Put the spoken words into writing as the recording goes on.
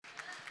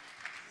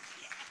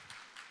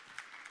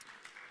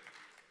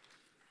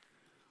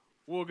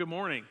Well, good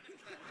morning.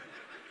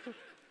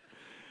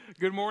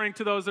 Good morning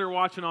to those that are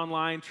watching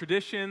online.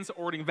 Traditions,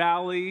 Ording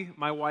Valley.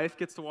 My wife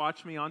gets to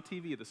watch me on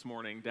TV this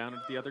morning down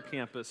at the other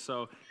campus,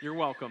 so you're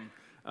welcome.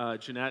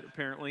 Jeanette,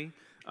 apparently.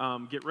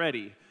 Get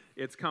ready.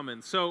 It's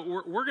coming. So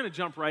we're going to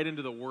jump right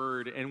into the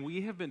Word, and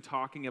we have been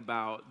talking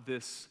about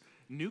this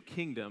new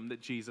kingdom that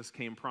Jesus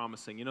came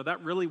promising. You know,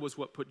 that really was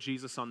what put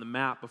Jesus on the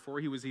map before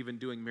he was even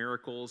doing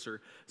miracles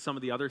or some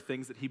of the other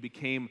things that he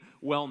became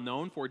well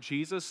known for.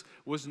 Jesus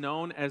was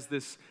known as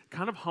this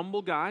kind of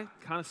humble guy,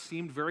 kind of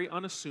seemed very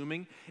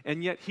unassuming,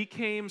 and yet he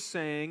came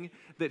saying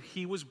that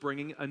he was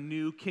bringing a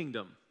new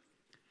kingdom.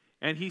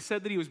 And he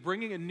said that he was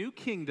bringing a new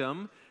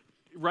kingdom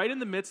right in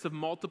the midst of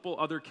multiple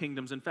other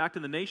kingdoms. In fact,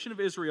 in the nation of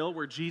Israel,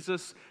 where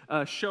Jesus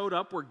showed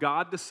up, where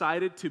God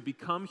decided to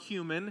become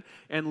human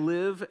and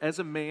live as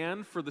a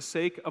man for the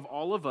sake of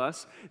all of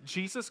us,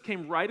 Jesus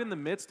came right in the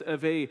midst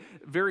of a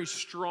very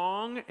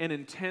strong and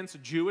intense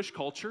Jewish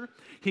culture.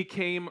 He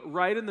came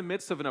right in the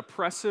midst of an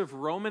oppressive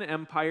Roman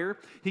Empire.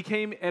 He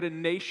came at a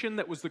nation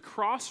that was the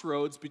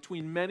crossroads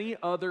between many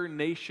other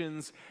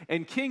nations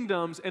and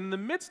kingdoms. And in the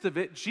midst of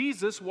it,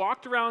 Jesus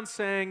walked around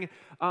saying,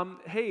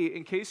 hey,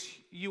 in case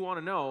you want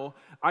to know,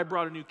 I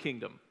brought a new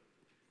kingdom.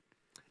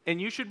 And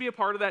you should be a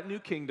part of that new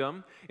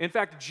kingdom. In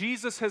fact,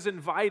 Jesus has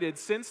invited,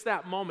 since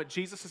that moment,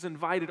 Jesus has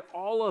invited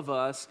all of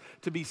us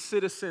to be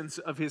citizens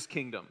of his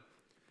kingdom.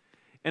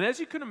 And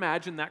as you can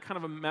imagine, that kind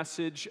of a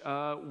message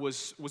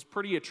was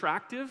pretty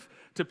attractive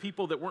to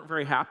people that weren't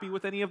very happy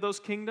with any of those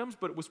kingdoms,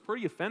 but it was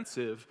pretty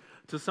offensive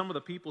to some of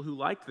the people who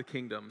liked the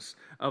kingdoms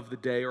of the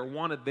day or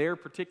wanted their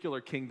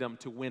particular kingdom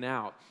to win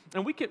out.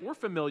 And we're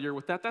familiar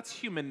with that. That's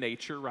human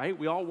nature, right?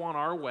 We all want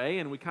our way,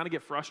 and we kind of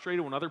get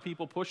frustrated when other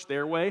people push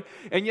their way.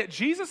 And yet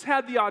Jesus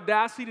had the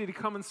audacity to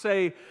come and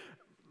say,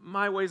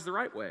 my way's the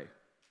right way.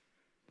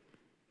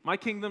 My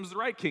kingdom's the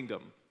right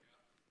kingdom.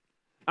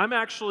 I'm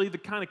actually the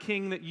kind of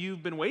king that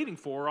you've been waiting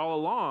for all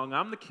along.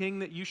 I'm the king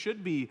that you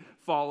should be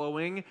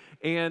following.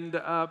 And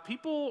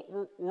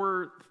people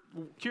were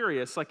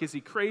curious, like, is he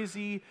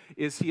crazy?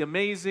 Is he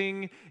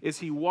amazing? Is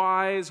he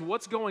wise?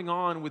 What's going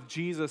on with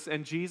Jesus?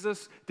 And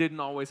Jesus didn't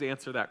always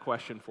answer that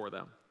question for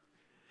them.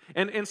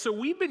 And so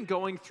we've been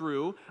going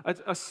through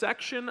a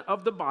section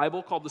of the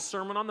Bible called the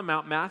Sermon on the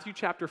Mount, Matthew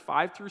chapter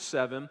 5 through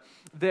 7,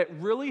 that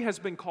really has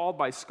been called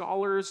by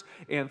scholars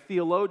and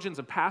theologians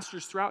and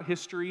pastors throughout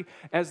history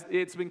as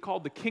it's been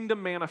called the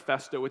Kingdom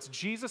Manifesto. It's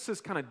Jesus'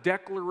 kind of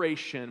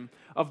declaration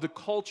of the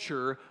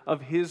culture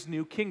of his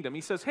new kingdom.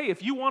 He says, hey,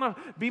 if you want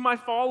to be my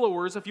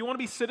followers, if you want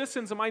to be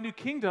citizens of my new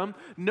kingdom,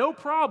 no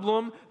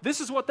problem. This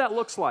is what that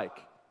looks like.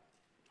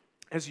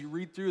 As you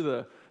read through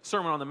the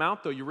Sermon on the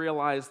Mount, though, you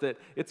realize that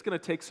it's going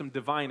to take some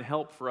divine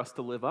help for us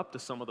to live up to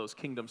some of those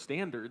kingdom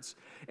standards.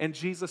 And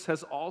Jesus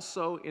has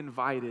also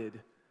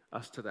invited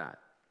us to that.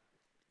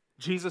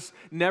 Jesus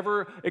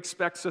never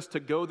expects us to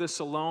go this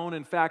alone.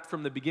 In fact,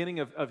 from the beginning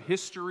of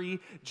history,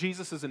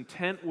 Jesus'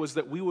 intent was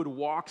that we would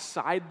walk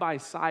side by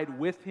side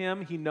with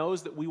him. He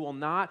knows that we will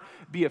not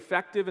be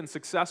effective and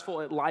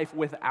successful at life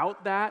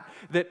without that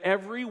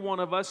every one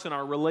of us in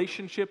our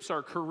relationships,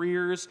 our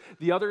careers,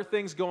 the other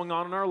things going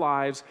on in our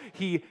lives,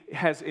 he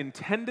has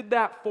intended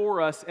that for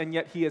us, and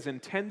yet he has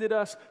intended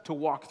us to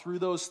walk through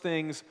those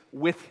things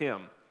with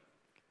him.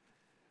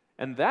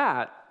 And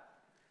that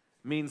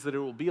means that it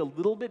will be a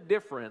little bit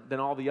different than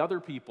all the other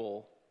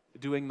people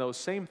doing those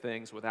same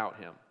things without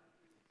him.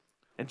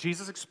 And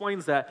Jesus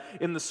explains that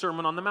in the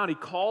Sermon on the Mount. He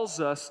calls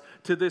us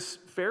to this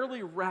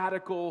fairly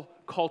radical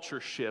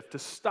culture shift, to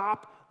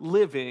stop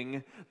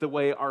living the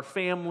way our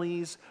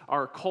families,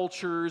 our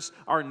cultures,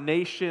 our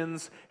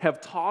nations have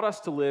taught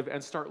us to live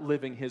and start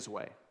living his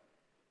way.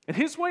 And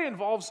his way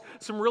involves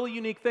some really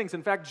unique things.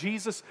 In fact,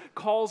 Jesus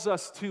calls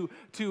us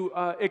to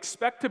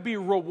expect to be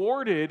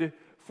rewarded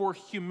for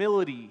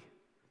humility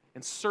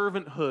and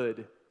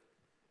servanthood,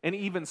 and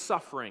even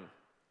suffering.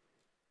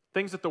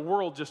 Things that the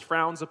world just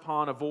frowns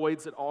upon,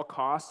 avoids at all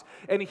costs.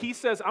 And he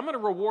says, I'm going to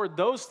reward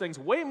those things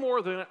way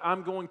more than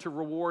I'm going to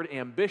reward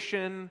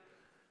ambition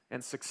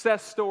and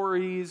success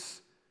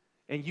stories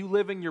and you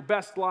living your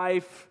best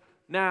life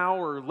now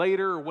or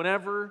later or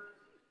whenever.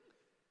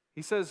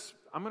 He says,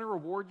 I'm going to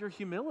reward your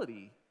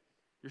humility,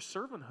 your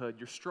servanthood,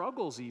 your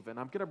struggles even.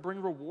 I'm going to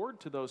bring reward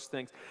to those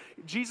things.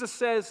 Jesus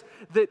says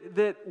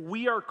that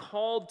we are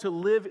called to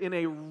live in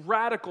a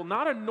radical,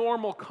 not a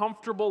normal,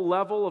 comfortable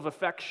level of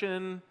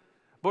affection,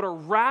 but a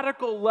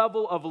radical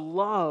level of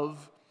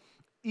love,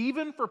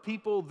 even for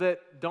people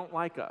that don't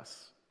like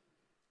us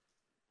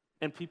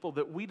and people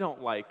that we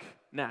don't like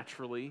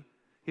naturally.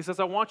 He says,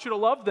 I want you to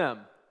love them.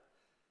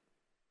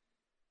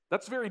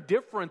 That's very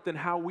different than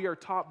how we are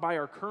taught by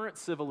our current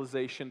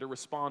civilization to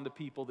respond to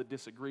people that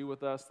disagree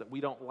with us, that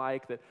we don't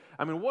like.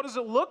 What does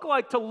it look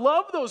like to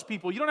love those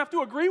people? You don't have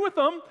to agree with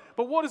them,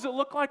 but what does it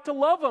look like to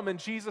love them? And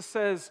Jesus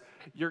says,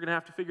 you're going to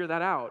have to figure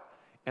that out.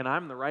 And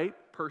I'm the right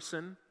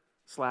person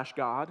 /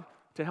 God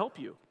to help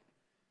you.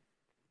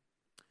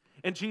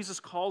 And Jesus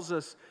calls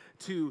us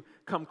to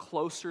come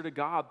closer to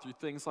God through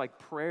things like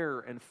prayer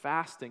and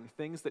fasting,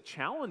 things that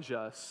challenge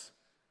us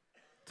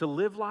to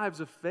live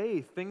lives of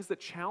faith, things that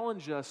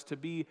challenge us to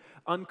be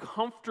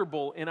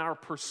uncomfortable in our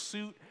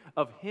pursuit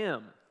of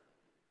Him.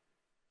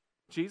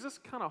 Jesus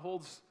kind of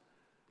holds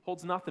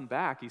nothing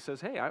back. He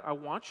says, hey, I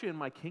want you in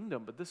my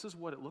kingdom, but this is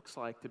what it looks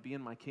like to be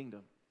in my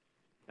kingdom.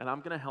 And I'm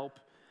going to help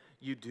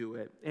you do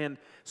it. And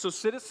so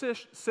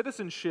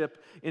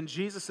citizenship in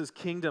Jesus'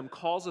 kingdom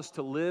calls us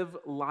to live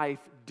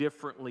life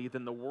differently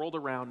than the world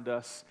around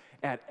us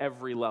at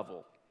every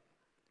level.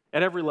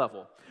 At every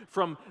level.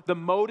 From the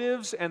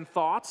motives and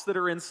thoughts that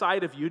are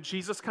inside of you,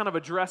 Jesus kind of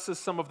addresses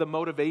some of the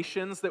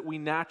motivations that we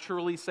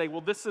naturally say,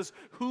 well, this is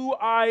who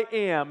I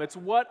am. It's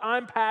what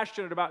I'm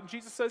passionate about. And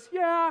Jesus says,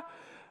 yeah,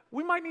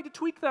 we might need to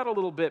tweak that a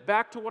little bit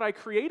back to what I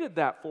created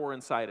that for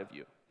inside of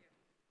you.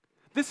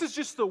 This is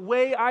just the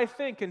way I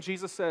think. And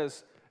Jesus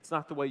says, it's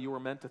not the way you were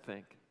meant to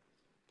think.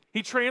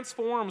 He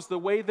transforms the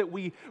way that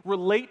we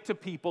relate to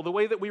people, the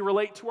way that we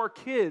relate to our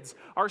kids,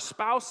 our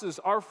spouses,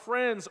 our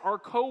friends, our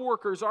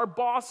coworkers, our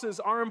bosses,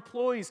 our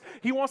employees.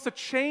 He wants to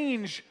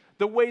change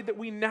the way that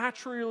we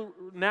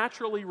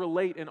naturally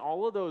relate in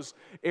all of those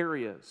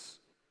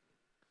areas.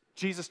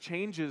 Jesus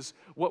changes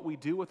what we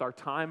do with our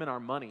time and our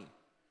money.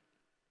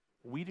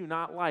 We do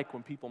not like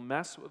when people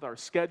mess with our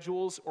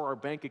schedules or our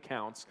bank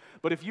accounts.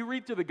 But if you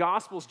read through the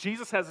Gospels,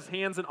 Jesus has his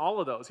hands in all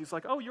of those. He's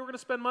like, oh, you were going to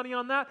spend money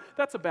on that?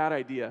 That's a bad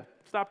idea.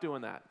 Stop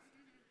doing that.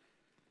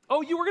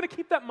 Oh, you were going to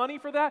keep that money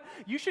for that?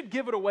 You should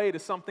give it away to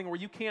something where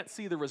you can't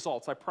see the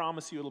results. I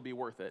promise you it'll be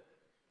worth it.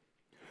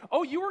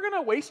 Oh, you were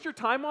going to waste your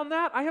time on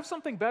that? I have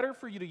something better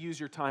for you to use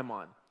your time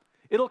on.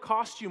 It'll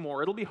cost you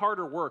more. It'll be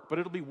harder work, but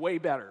it'll be way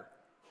better.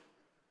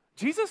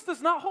 Jesus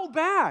does not hold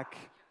back.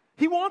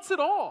 He wants it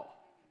all.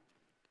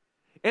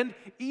 And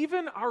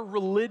even our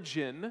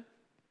religion,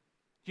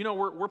 you know,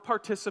 we're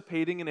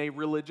participating in a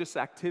religious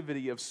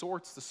activity of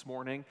sorts this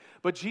morning,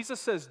 but Jesus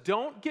says,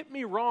 don't get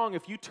me wrong,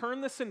 if you turn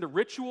this into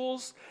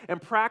rituals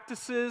and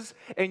practices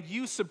and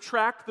you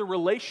subtract the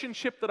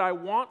relationship that I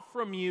want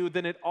from you,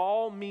 then it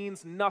all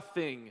means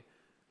nothing.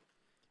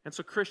 And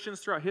so Christians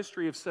throughout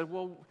history have said,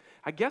 well,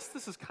 I guess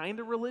this is kind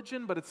of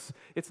religion, but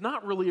it's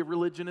not really a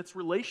religion, it's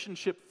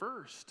relationship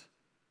first.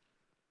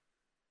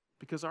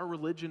 Because our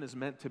religion is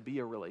meant to be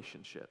a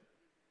relationship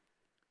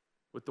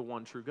with the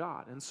one true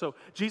God. And so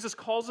Jesus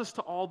calls us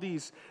to all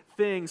these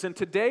things. And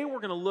today we're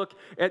going to look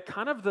at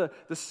kind of the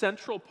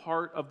central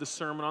part of the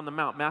Sermon on the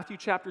Mount. Matthew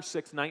chapter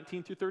 6,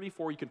 19 through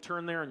 34. You can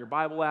turn there in your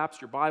Bible apps,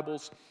 your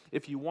Bibles,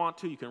 if you want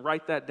to. You can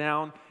write that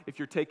down if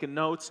you're taking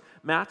notes.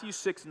 Matthew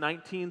 6,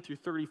 19 through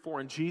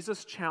 34. And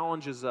Jesus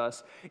challenges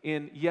us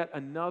in yet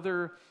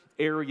another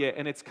area.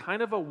 And it's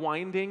kind of a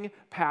winding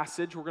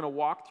passage. We're going to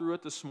walk through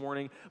it this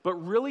morning. But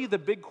really the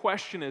big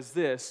question is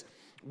this: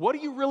 what do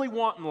you really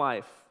want in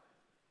life?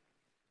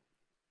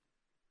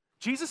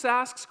 Jesus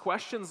asks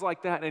questions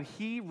like that, and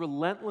he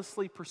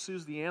relentlessly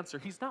pursues the answer.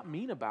 He's not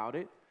mean about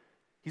it.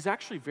 He's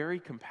actually very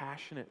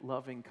compassionate,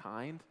 loving,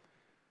 kind.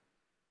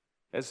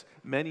 As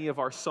many of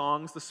our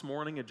songs this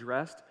morning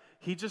addressed,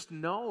 he just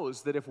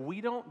knows that if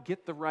we don't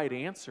get the right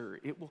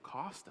answer, it will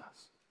cost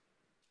us.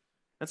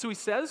 And so he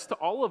says to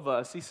all of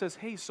us, he says,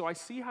 hey, so I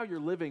see how you're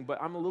living, but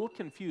I'm a little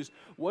confused.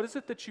 What is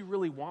it that you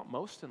really want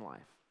most in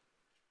life?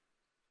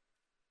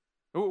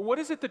 What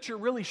is it that you're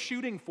really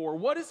shooting for?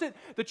 What is it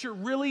that you're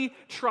really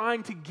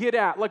trying to get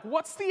at? Like,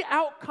 what's the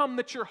outcome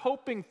that you're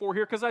hoping for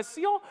here? Because I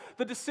see all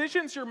the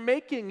decisions you're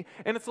making,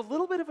 and it's a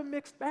little bit of a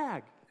mixed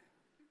bag.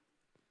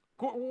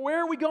 Where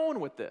are we going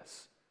with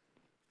this?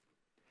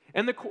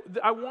 And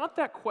I want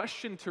that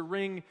question to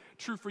ring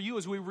true for you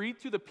as we read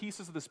through the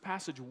pieces of this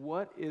passage.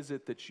 What is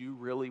it that you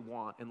really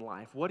want in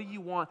life? What do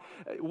you want?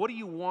 What do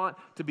you want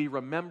to be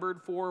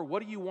remembered for?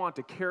 What do you want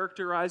to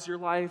characterize your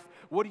life?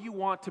 What do you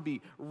want to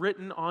be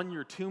written on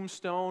your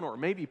tombstone or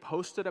maybe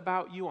posted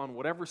about you on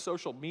whatever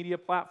social media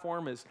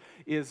platform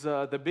is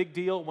the big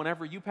deal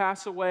whenever you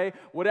pass away?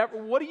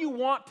 What do you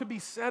want to be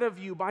said of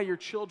you by your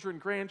children,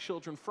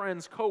 grandchildren,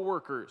 friends,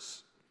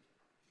 coworkers?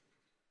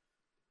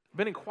 I've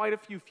been in quite a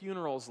few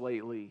funerals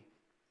lately,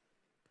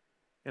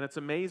 and it's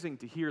amazing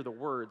to hear the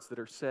words that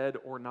are said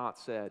or not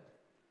said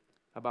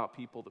about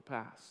people that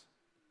pass.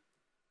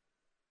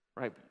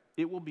 Right?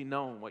 It will be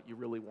known what you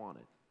really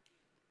wanted.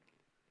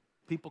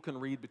 People can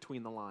read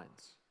between the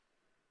lines,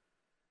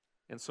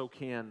 and so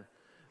can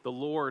the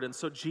Lord. And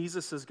so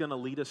Jesus is going to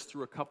lead us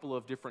through a couple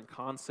of different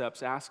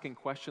concepts, asking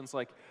questions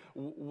like,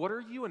 what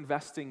are you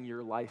investing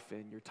your life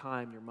in, your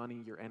time, your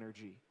money, your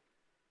energy?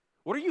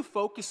 What are you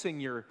focusing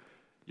your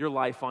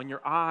life on,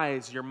 your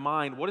eyes, your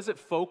mind? What is it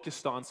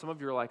focused on? Some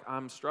of you are like,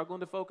 I'm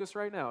struggling to focus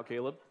right now,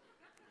 Caleb.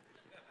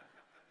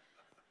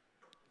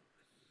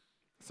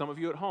 Some of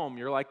you at home,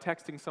 you're like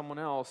texting someone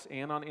else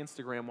and on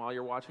Instagram while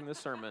you're watching this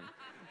sermon.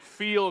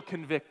 Feel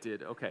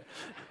convicted. Okay.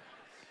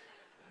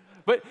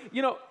 But,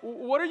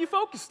 what are you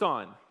focused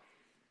on?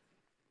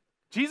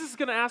 Jesus is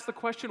going to ask the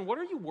question, what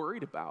are you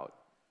worried about?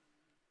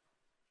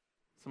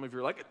 Some of you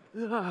are like,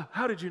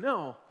 how did you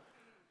know?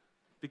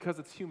 Because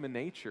it's human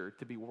nature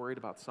to be worried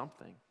about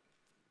something.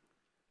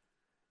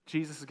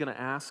 Jesus is going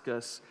to ask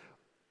us,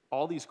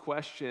 all these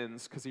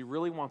questions because he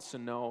really wants to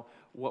know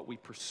what we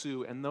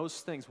pursue. And those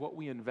things, what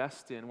we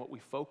invest in, what we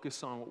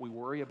focus on, what we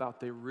worry about,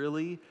 they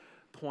really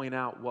point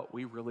out what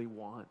we really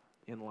want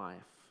in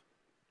life.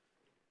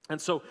 And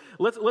so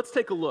let's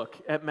take a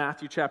look at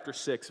Matthew chapter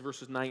 6,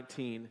 verses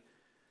 19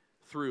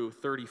 through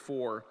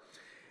 34.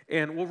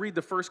 And we'll read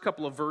the first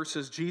couple of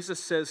verses. Jesus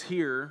says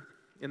here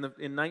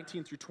in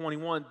 19 through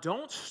 21,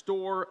 don't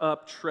store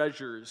up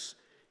treasures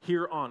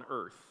here on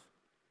earth,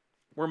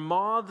 where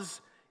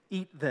moths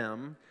eat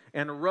them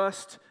and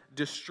rust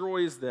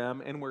destroys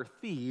them, and where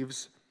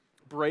thieves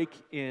break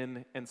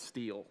in and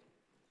steal.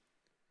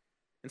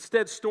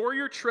 Instead, store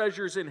your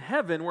treasures in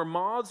heaven, where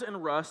moths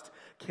and rust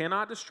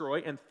cannot destroy,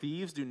 and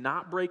thieves do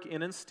not break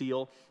in and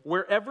steal.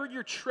 Wherever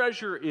your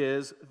treasure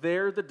is,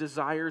 there the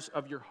desires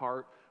of your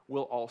heart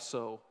will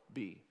also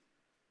be.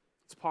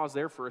 Let's pause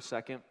there for a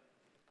second.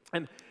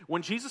 And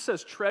when Jesus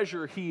says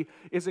treasure, he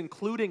is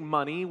including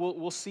money.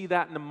 We'll see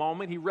that in a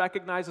moment. He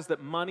recognizes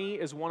that money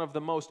is one of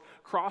the most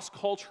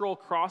cross-cultural,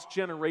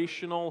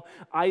 cross-generational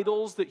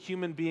idols that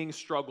human beings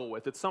struggle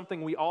with. It's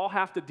something we all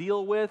have to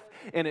deal with,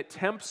 and it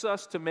tempts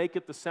us to make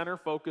it the center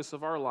focus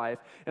of our life.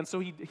 And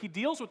so he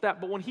deals with that.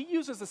 But when he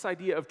uses this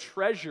idea of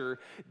treasure,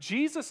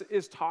 Jesus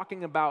is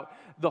talking about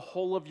the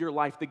whole of your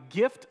life, the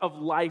gift of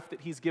life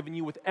that he's given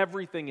you with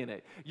everything in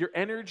it. Your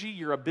energy,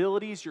 your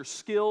abilities, your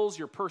skills,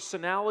 your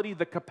personality,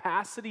 the capacity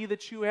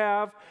that you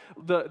have,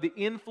 the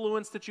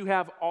influence that you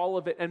have, all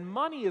of it. And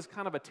money is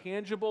kind of a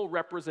tangible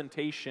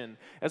representation,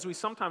 as we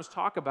sometimes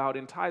talk about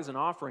in tithes and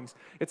offerings.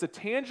 It's a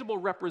tangible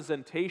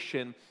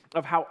representation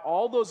of how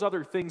all those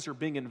other things are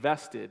being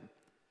invested.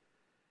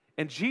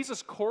 And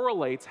Jesus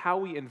correlates how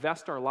we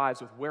invest our lives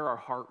with where our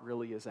heart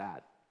really is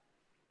at.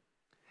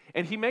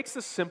 And he makes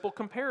this simple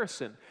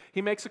comparison.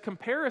 He makes a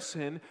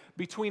comparison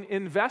between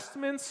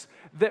investments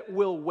that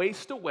will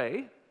waste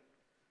away,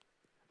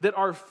 that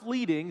are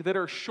fleeting, that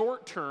are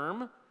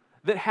short-term,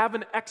 that have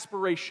an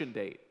expiration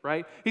date,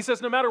 right? He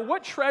says no matter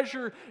what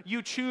treasure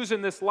you choose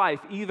in this life,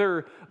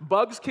 either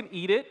bugs can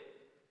eat it,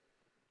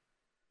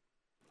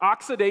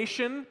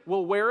 oxidation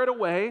will wear it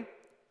away,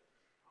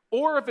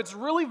 or if it's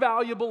really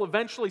valuable,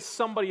 eventually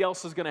somebody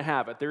else is going to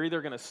have it. They're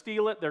either going to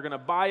steal it, they're going to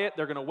buy it,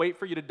 they're going to wait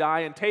for you to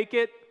die and take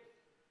it.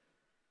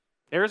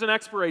 There's an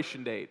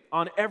expiration date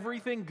on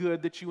everything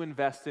good that you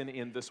invest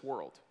in this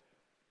world,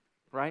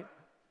 right?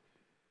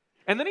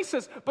 And then he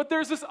says, but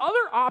there's this other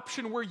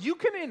option where you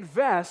can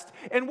invest,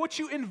 and what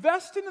you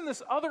invest in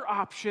this other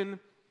option,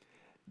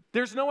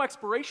 there's no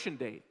expiration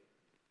date.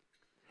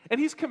 And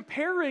he's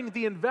comparing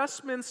the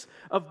investments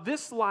of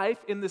this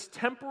life in this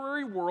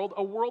temporary world,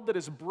 a world that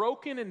is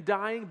broken and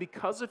dying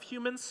because of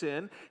human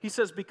sin. He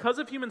says, because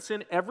of human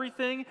sin,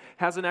 everything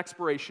has an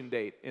expiration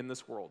date in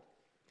this world.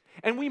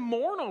 And we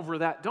mourn over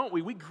that, don't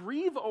we? We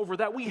grieve over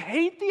that. We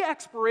hate the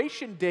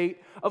expiration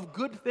date of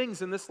good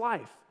things in this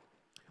life.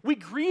 We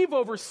grieve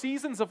over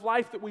seasons of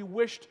life that we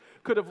wished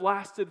could have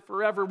lasted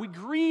forever. We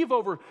grieve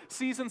over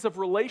seasons of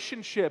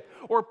relationship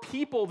or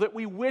people that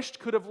we wished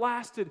could have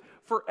lasted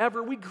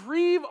forever. We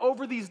grieve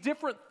over these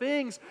different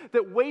things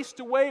that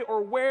waste away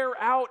or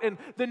wear out, and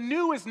the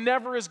new is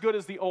never as good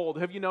as the old.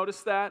 Have you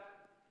noticed that?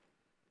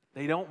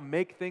 They don't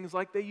make things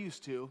like they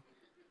used to,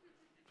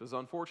 which is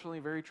unfortunately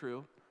very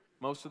true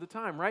most of the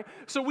time, right?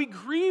 So we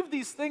grieve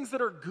these things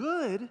that are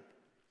good,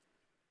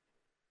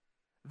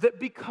 that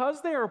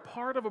because they are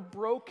part of a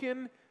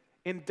broken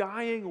and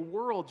dying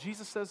world,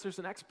 Jesus says there's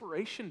an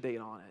expiration date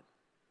on it.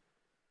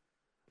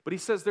 But he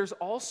says there's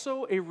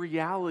also a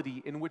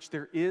reality in which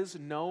there is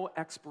no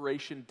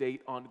expiration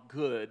date on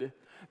good.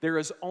 There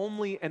is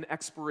only an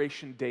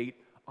expiration date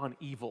on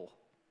evil.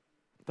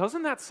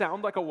 Doesn't that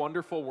sound like a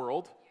wonderful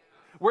world?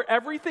 Where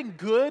everything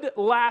good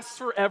lasts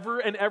forever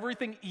and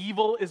everything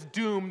evil is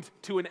doomed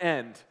to an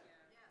end.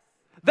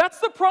 That's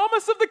the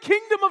promise of the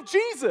kingdom of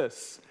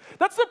Jesus.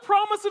 That's the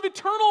promise of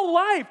eternal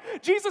life.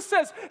 Jesus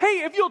says,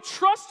 hey, if you'll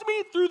trust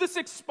me through this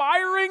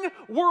expiring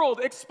world,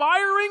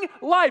 expiring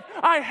life,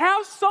 I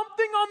have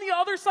something on the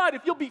other side.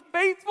 If you'll be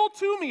faithful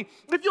to me,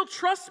 if you'll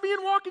trust me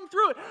in walking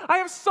through it, I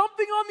have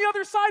something on the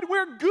other side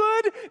where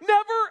good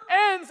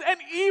never ends and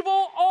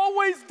evil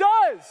always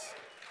does.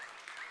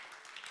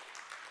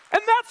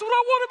 And that's what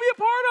I want to be a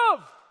part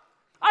of.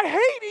 I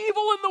hate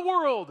evil in the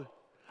world.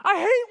 I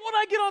hate when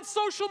I get on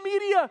social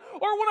media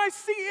or when I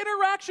see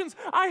interactions.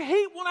 I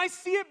hate when I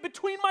see it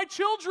between my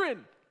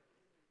children.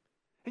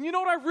 And you know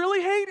what I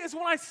really hate is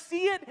when I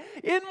see it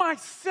in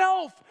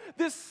myself.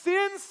 This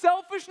sin,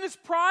 selfishness,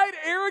 pride,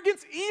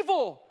 arrogance,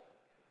 evil.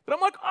 But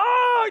I'm like,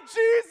 oh,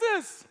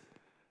 Jesus.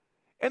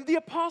 And the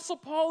Apostle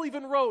Paul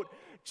even wrote,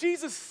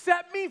 Jesus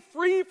set me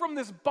free from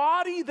this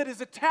body that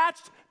is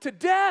attached to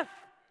death.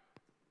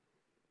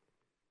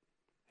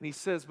 And he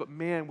says, but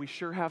man, we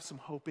sure have some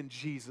hope in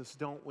Jesus,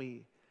 don't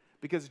we?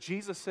 Because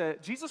Jesus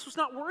was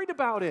not worried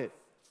about it.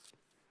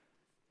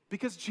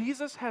 Because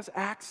Jesus has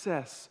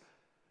access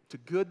to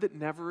good that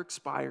never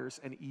expires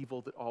and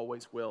evil that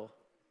always will.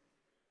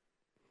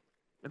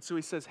 And so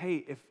he says,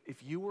 hey,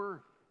 if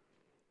you're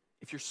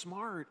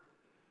smart,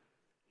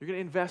 you're going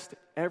to invest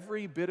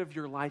every bit of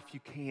your life you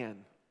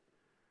can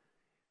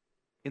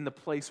in the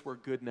place where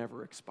good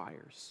never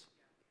expires.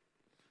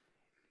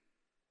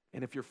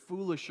 And if you're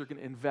foolish, you're going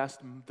to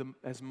invest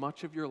as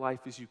much of your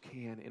life as you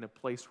can in a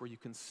place where you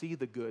can see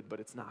the good, but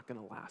it's not going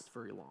to last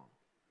very long.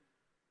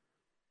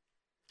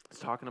 It's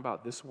talking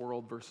about this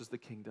world versus the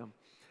kingdom.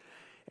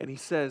 And he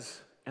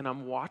says, and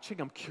I'm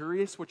watching, I'm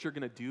curious what you're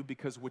going to do,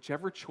 because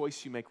whichever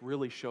choice you make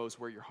really shows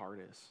where your heart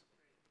is.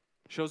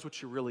 Shows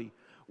what you really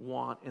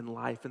want in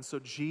life. And so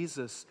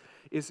Jesus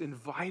is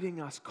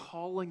inviting us,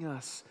 calling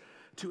us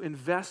to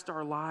invest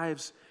our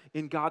lives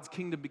in God's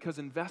kingdom, because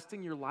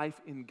investing your life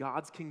in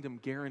God's kingdom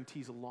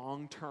guarantees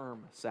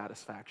long-term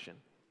satisfaction.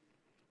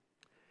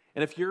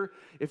 And if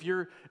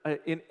you're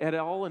at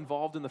all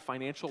involved in the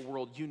financial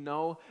world, you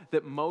know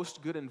that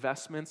most good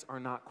investments are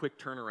not quick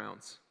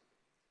turnarounds.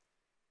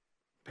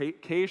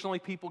 Occasionally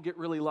people get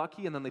really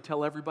lucky and then they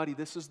tell everybody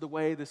this is the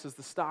way, this is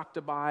the stock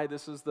to buy,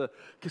 this is the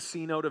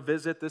casino to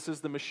visit, this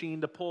is the machine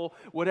to pull,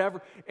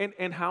 whatever.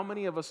 And how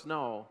many of us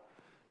know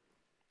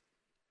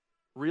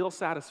real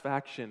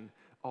satisfaction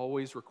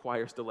always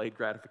requires delayed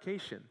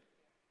gratification,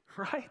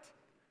 right?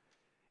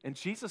 And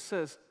Jesus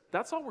says,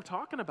 that's all we're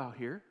talking about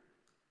here.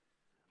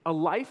 A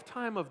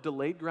lifetime of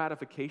delayed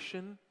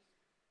gratification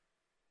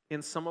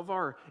in some of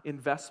our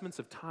investments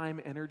of time,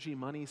 energy,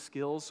 money,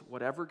 skills,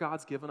 whatever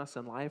God's given us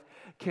in life,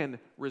 can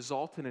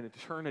result in an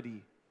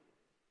eternity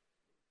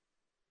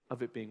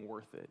of it being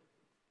worth it.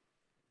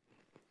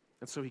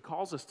 And so he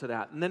calls us to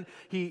that. And then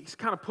he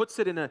kind of puts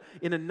it in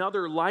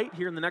another light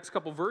here in the next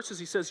couple verses.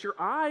 He says, your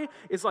eye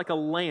is like a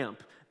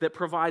lamp that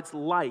provides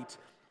light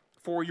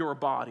for your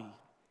body.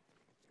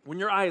 When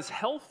your eye is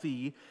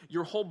healthy,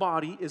 your whole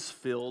body is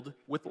filled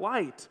with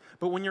light.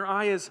 But when your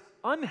eye is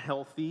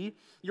unhealthy,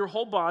 your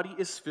whole body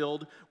is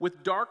filled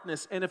with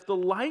darkness. And if the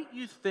light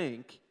you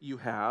think you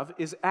have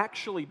is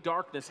actually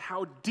darkness,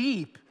 how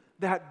deep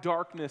that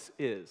darkness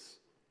is.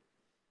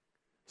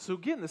 So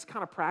again, this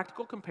kind of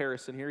practical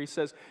comparison here. He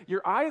says,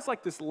 your eye is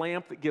like this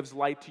lamp that gives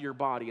light to your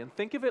body. And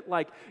think of it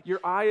like your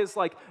eye is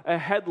like a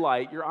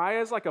headlight. Your eye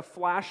is like a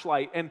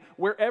flashlight. And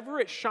wherever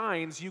it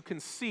shines, you can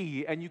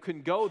see and you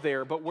can go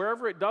there. But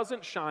wherever it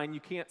doesn't shine, you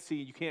can't see,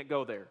 you can't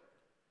go there.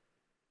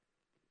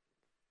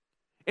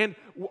 And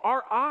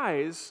our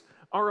eyes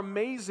are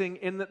amazing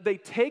in that they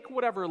take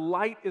whatever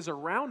light is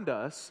around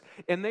us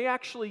and they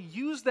actually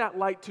use that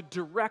light to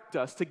direct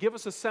us, to give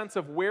us a sense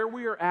of where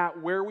we are at,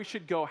 where we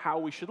should go, how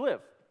we should live.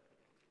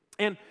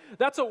 And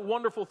that's a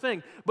wonderful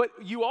thing. But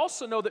you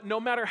also know that no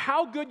matter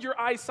how good your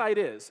eyesight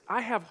is,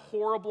 I have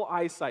horrible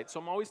eyesight. So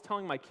I'm always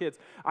telling my kids,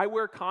 I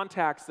wear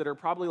contacts that are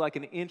probably like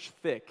an inch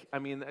thick. I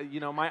mean,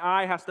 my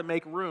eye has to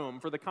make room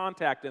for the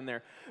contact in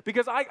there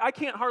because I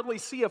can't hardly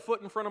see a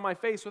foot in front of my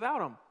face without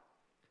them.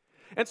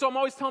 And so I'm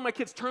always telling my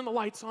kids, turn the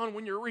lights on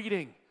when you're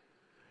reading.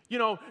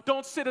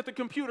 Don't sit at the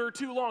computer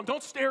too long.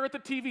 Don't stare at the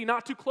TV,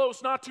 not too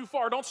close, not too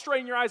far. Don't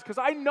strain your eyes, because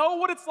I know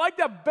what it's like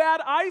to have bad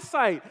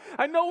eyesight.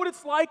 I know what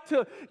it's like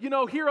to,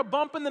 hear a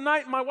bump in the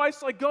night, and my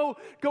wife's like, go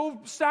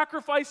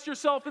sacrifice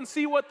yourself and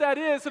see what that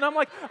is. And I'm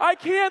like, I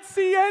can't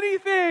see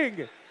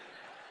anything.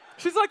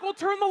 She's like, well,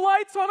 turn the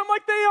lights on. I'm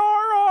like, they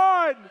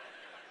are on.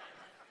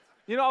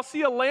 I'll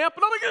see a lamp,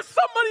 and I'm like, there's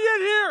somebody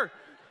in here.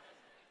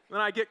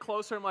 And I get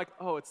closer, I'm like,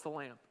 oh, it's the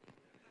lamp.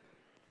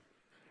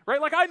 Right?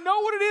 Like, I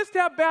know what it is to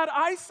have bad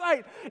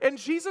eyesight. And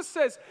Jesus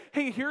says,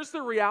 hey, here's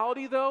the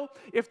reality, though.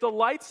 If the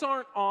lights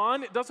aren't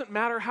on, it doesn't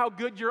matter how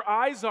good your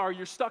eyes are,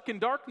 you're stuck in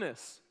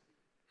darkness.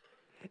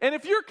 And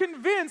if you're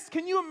convinced,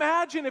 can you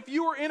imagine if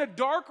you were in a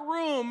dark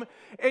room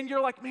and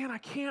you're like, man, I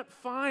can't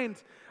find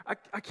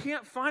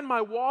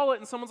my wallet.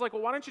 And someone's like,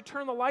 well, why don't you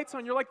turn the lights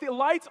on? You're like, the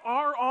lights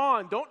are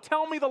on. Don't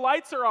tell me the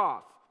lights are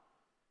off.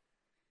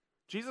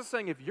 Jesus is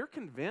saying, if you're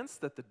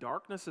convinced that the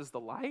darkness is the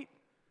light,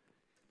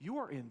 you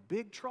are in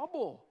big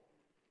trouble.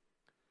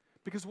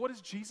 Because what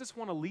does Jesus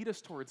want to lead us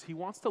towards? He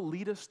wants to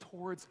lead us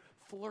towards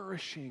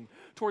flourishing,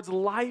 towards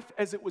life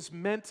as it was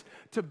meant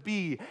to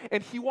be.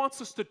 And he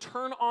wants us to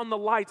turn on the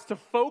lights, to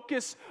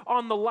focus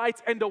on the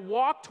lights, and to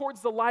walk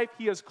towards the life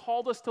he has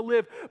called us to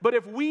live. But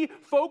if we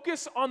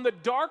focus on the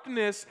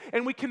darkness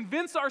and we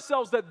convince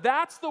ourselves that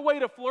that's the way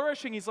to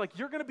flourishing, he's like,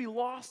 you're going to be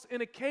lost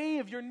in a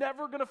cave. You're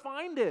never going to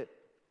find it.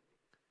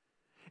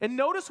 And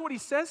notice what he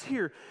says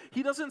here.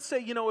 He doesn't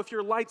say, if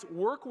your lights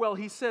work well.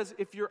 He says,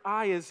 if your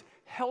eye is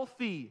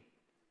healthy,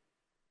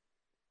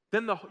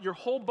 then your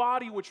whole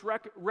body, which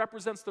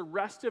represents the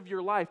rest of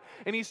your life.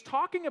 And he's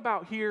talking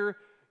about here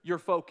your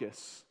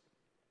focus.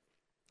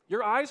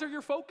 Your eyes are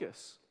your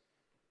focus.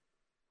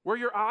 Where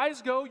your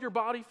eyes go, your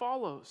body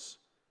follows.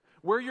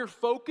 Where your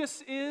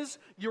focus is,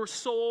 your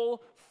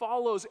soul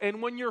follows.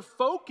 And when your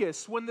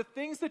focus, when the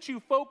things that you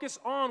focus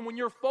on, when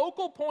your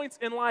focal points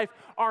in life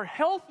are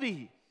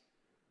healthy,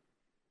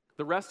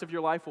 the rest of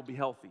your life will be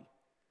healthy.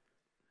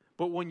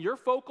 But when your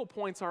focal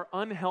points are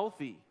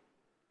unhealthy,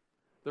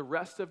 the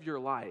rest of your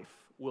life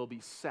will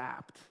be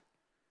sapped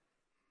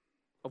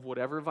of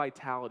whatever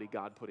vitality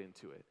God put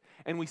into it.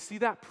 And we see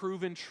that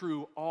proven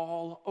true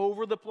all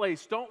over the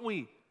place, don't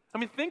we? I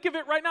mean, think of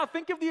it right now.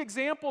 Think of the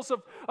examples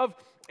of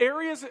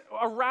areas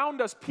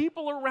around us,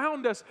 people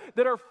around us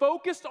that are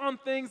focused on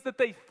things that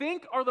they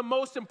think are the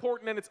most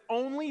important, and it's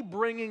only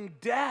bringing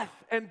death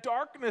and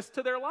darkness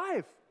to their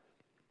life.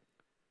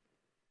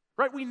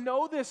 Right? We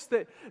know this,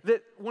 that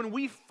when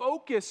we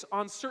focus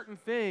on certain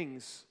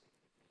things,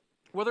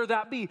 whether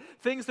that be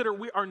things that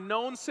are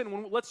known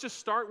sin, let's just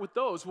start with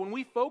those. When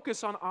we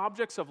focus on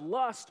objects of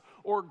lust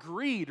or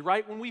greed,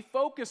 right? When we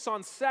focus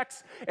on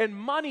sex and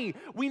money,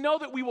 we know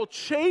that we will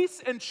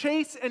chase and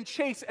chase and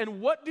chase.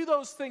 And what do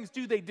those things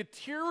do? They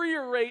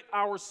deteriorate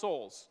our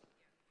souls.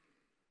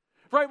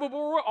 Right, but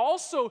we're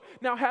also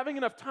now having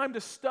enough time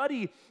to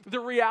study the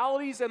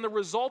realities and the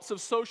results of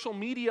social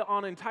media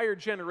on entire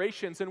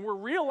generations, and we're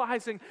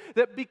realizing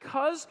that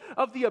because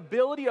of the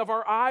ability of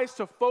our eyes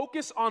to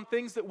focus on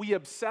things that we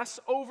obsess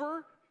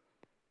over,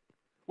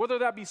 whether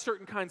that be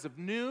certain kinds of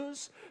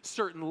news,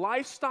 certain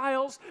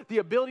lifestyles, the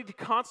ability to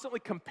constantly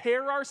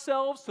compare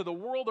ourselves to the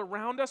world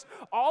around us,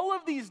 all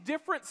of these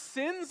different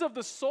sins of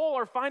the soul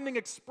are finding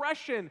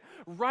expression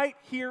right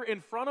here in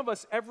front of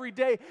us every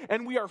day.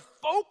 And we are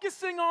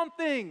focusing on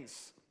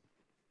things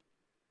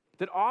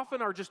that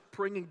often are just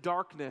bringing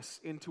darkness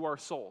into our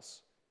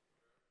souls.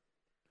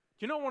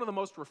 Do you know one of the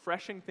most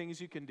refreshing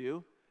things you can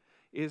do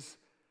is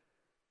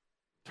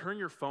turn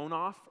your phone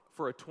off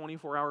for a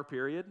 24-hour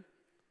period?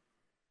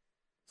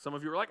 Some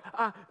of you are like,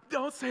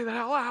 don't say that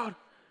out loud.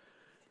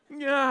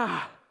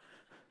 Yeah.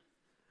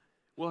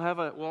 We'll have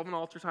an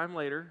altar time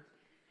later.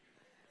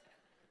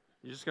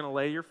 You're just going to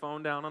lay your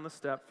phone down on the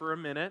step for a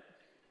minute,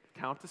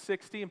 count to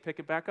 60, and pick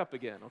it back up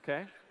again,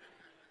 okay?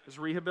 There's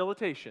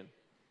rehabilitation.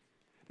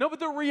 No,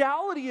 but the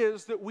reality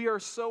is that we are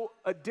so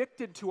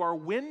addicted to our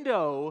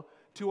window,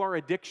 to our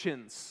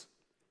addictions.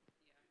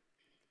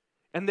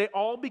 And they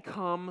all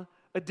become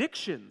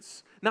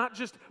addictions. Not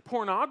just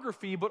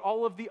pornography, but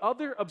all of the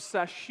other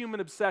human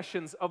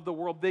obsessions of the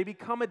world. They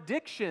become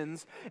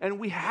addictions, and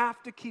we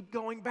have to keep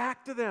going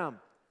back to them.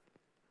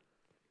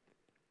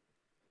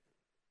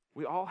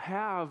 We all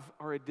have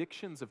our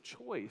addictions of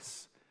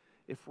choice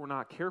if we're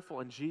not careful.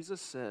 And Jesus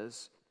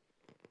says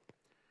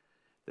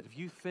that if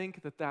you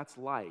think that that's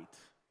light,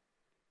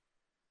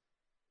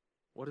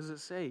 what does it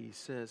say? He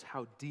says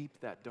how deep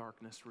that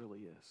darkness really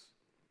is.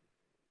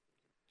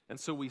 And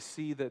so we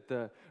see that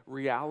the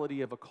reality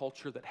of a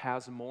culture that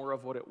has more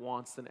of what it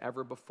wants than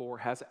ever before,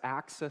 has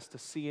access to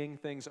seeing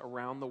things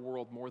around the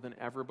world more than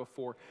ever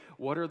before.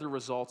 What are the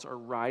results? Are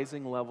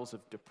rising levels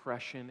of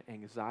depression,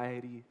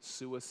 anxiety,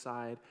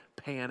 suicide,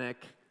 panic.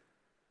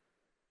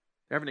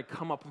 They're having to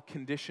come up with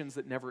conditions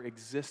that never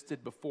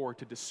existed before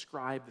to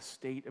describe the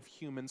state of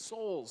human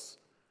souls.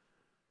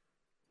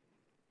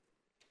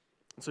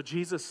 And so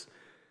Jesus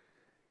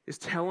is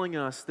telling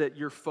us that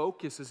your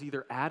focus is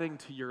either adding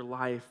to your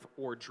life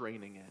or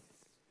draining it.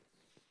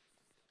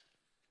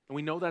 And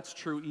we know that's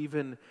true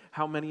even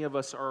how many of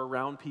us are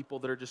around people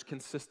that are just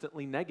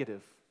consistently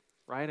negative,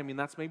 right? I mean,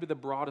 that's maybe the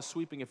broadest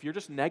sweeping. If you're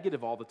just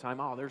negative all the time,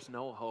 there's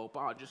no hope.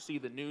 Just see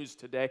the news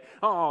today.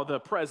 The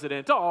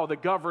president. The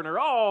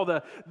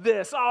governor.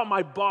 This.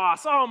 My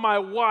boss. My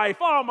wife.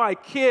 My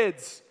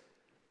kids.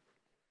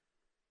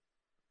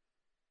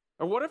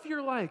 Or what if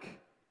you're like,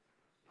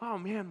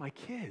 man, my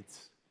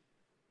kids.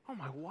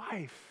 My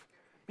wife,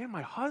 man,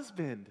 my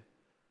husband.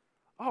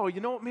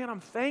 You know what, man, I'm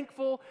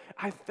thankful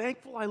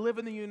I live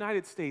in the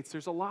United States.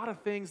 There's a lot of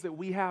things that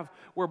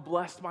we're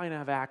blessed by and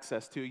have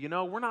access to. You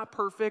know, we're not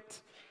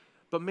perfect,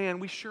 but man,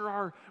 we sure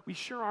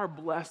are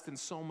blessed in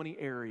so many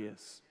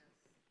areas.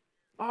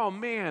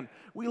 Man,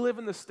 we live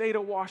in the state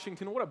of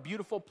Washington. What a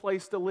beautiful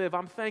place to live.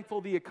 I'm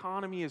thankful the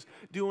economy is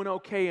doing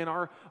okay in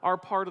our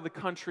part of the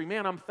country.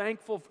 Man, I'm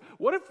thankful.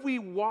 What if we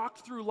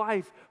walked through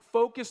life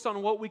focused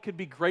on what we could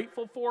be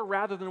grateful for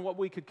rather than what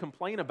we could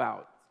complain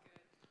about?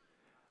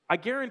 I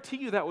guarantee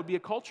you that would be a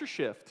culture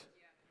shift.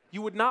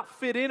 You would not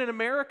fit in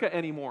America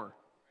anymore,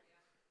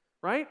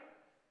 right?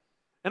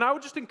 And I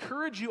would just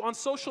encourage you on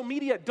social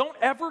media, don't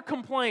ever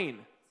complain.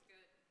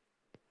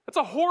 That's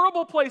a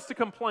horrible place to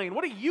complain.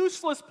 What a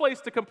useless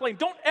place to complain.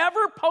 Don't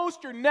ever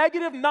post your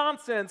negative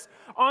nonsense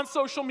on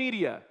social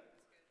media.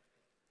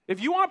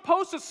 If you want to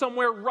post it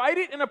somewhere, write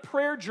it in a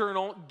prayer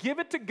journal, give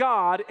it to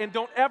God, and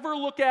don't ever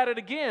look at it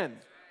again.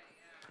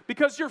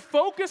 Because your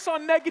focus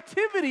on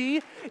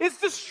negativity is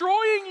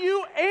destroying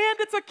you, and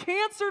it's a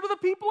cancer to the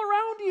people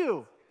around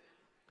you.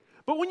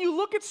 But when you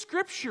look at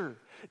Scripture,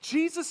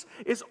 Jesus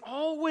is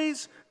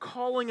always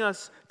calling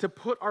us to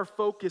put our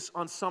focus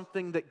on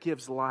something that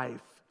gives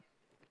life.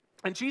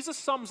 And Jesus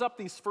sums up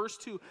these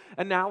first two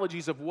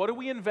analogies of what do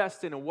we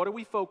invest in and what are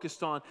we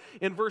focused on.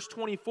 In verse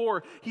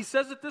 24, he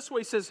says it this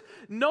way. He says,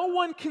 no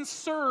one can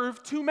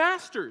serve two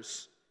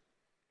masters.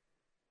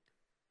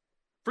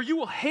 For you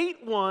will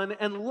hate one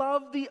and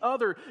love the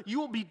other. You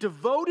will be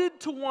devoted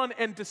to one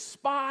and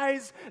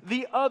despise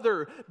the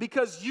other,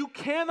 because you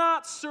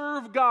cannot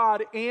serve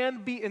God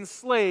and be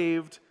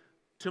enslaved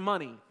to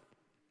money.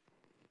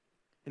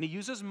 And he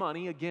uses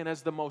money, again,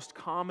 as the most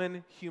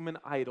common human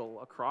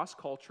idol across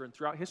culture and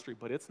throughout history,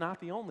 but it's not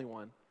the only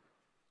one.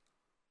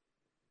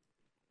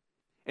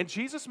 And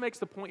Jesus makes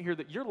the point here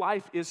that your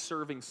life is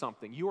serving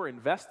something. You are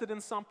invested in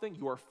something.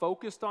 You are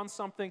focused on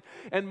something.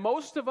 And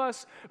most of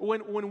us,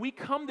 when we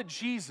come to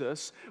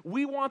Jesus,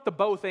 we want the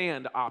both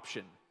and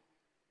option.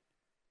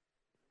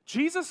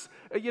 Jesus,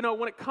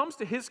 when it comes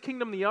to his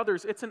kingdom and the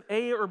others, it's an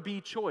A or B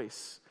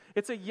choice.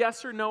 It's a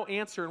yes or no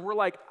answer. And we're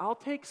like, I'll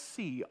take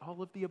C,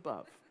 all of the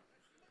above.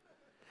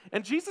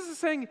 And Jesus is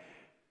saying,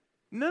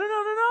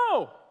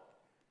 no.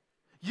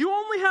 You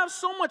only have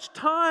so much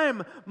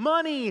time,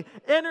 money,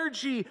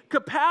 energy,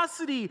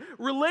 capacity,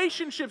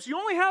 relationships. You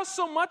only have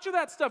so much of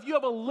that stuff. You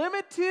have a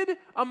limited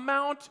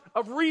amount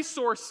of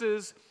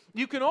resources.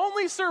 You can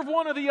only serve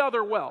one or the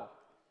other well.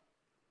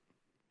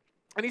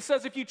 And he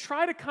says, if you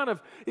try to kind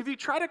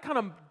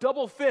of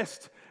double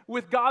fist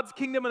with God's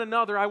kingdom and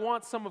another, I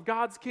want some of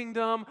God's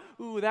kingdom.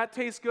 Ooh, that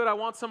tastes good. I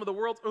want some of the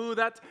world's. Ooh,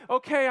 that's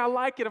okay. I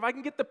like it. If I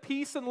can get the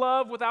peace and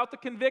love without the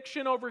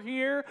conviction over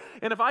here,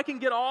 and if I can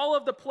get all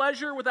of the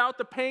pleasure without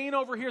the pain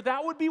over here,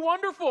 that would be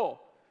wonderful.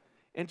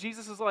 And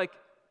Jesus is like,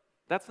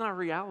 that's not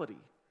reality.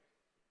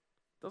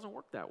 It doesn't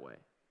work that way.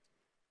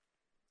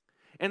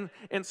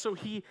 And so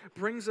he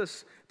brings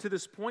us to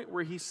this point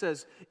where he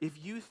says,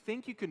 if you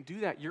think you can do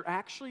that, you're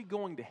actually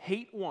going to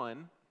hate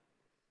one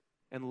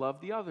and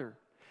love the other.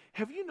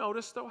 Have you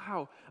noticed, though,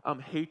 how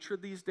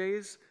hatred these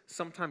days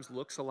sometimes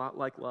looks a lot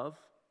like love?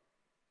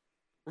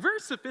 We're very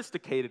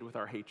sophisticated with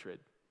our hatred.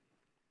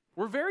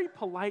 We're very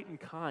polite and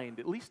kind,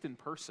 at least in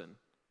person.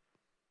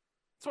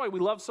 That's why we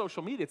love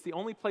social media. It's the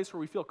only place where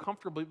we feel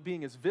comfortable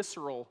being as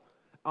visceral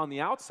on the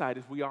outside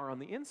as we are on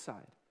the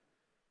inside.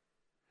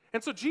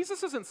 And so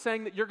Jesus isn't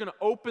saying that you're going to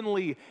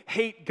openly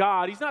hate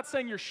God. He's not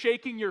saying you're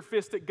shaking your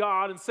fist at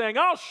God and saying,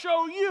 I'll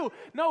show you.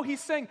 No,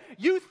 he's saying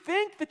you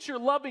think that you're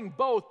loving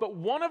both, but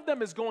one of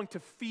them is going to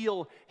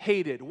feel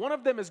hated. One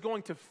of them is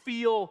going to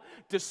feel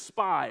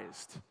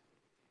despised.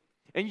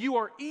 And you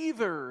are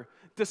either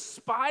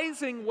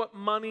despising what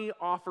money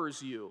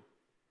offers you,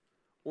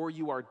 or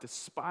you are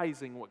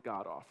despising what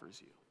God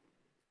offers you.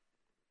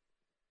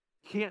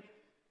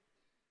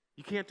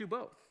 You can't do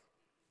both.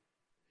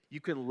 You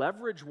can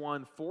leverage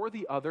one for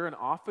the other, and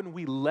often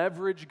we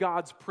leverage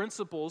God's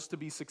principles to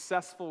be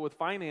successful with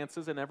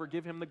finances and never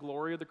give him the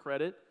glory or the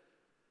credit.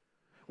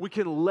 We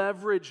can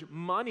leverage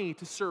money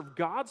to serve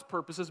God's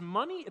purposes.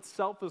 Money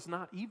itself is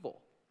not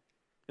evil.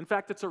 In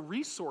fact, it's a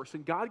resource,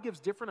 and God gives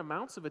different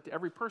amounts of it to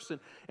every person,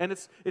 and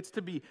it's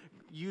to be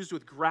used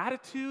with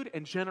gratitude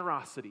and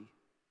generosity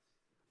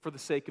for the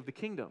sake of the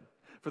kingdom,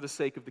 for the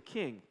sake of the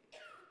king.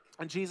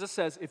 And Jesus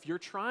says, if you're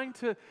trying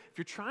to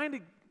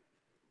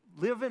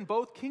live in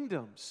both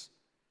kingdoms,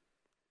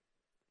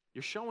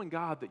 you're showing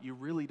God that you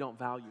really don't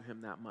value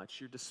him that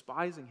much. You're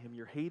despising him.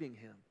 You're hating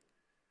him.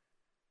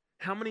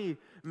 How many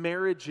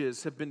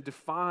marriages have been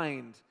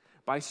defined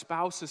by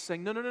spouses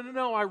saying,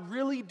 no, I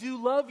really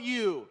do love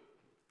you.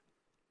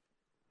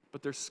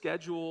 But their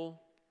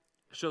schedule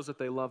shows that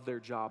they love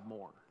their job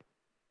more.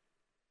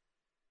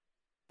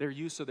 Their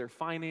use of their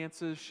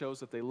finances shows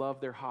that they love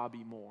their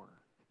hobby more.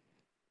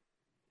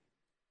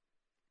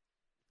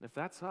 If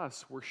that's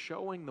us, we're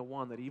showing the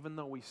one that even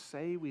though we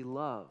say we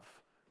love,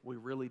 we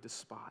really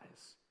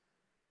despise.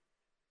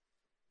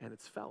 And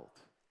it's felt.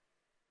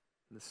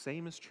 And the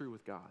same is true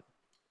with God.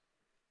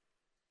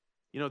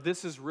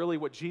 This is really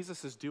what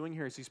Jesus is doing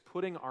here, is he's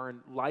putting our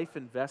life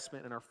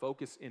investment and our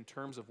focus in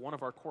terms of one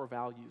of our core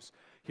values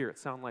here at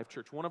Sound Life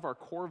Church. One of our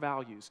core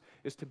values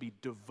is to be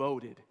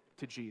devoted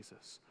to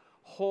Jesus.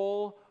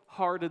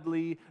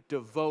 Wholeheartedly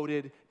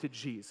devoted to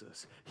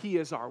Jesus. He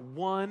is our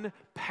one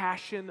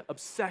passion,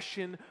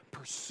 obsession,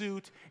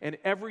 pursuit, and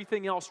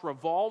everything else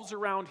revolves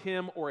around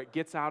him or it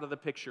gets out of the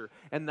picture.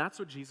 And that's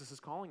what Jesus is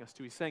calling us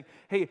to. He's saying,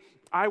 hey,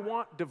 I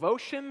want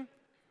devotion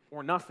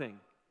or nothing.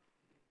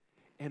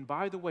 And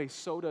by the way,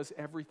 so does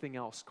everything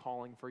else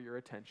calling for your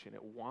attention.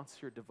 It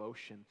wants your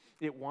devotion.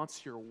 It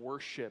wants your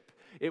worship.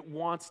 It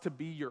wants to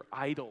be your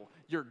idol,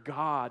 your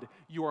God,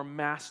 your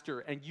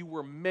master. And you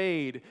were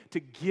made to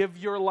give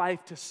your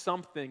life to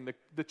something.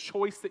 The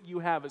choice that you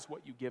have is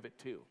what you give it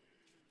to.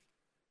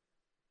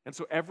 And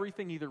so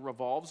everything either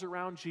revolves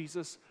around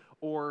Jesus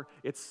or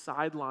it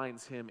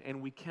sidelines him.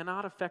 And we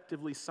cannot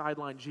effectively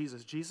sideline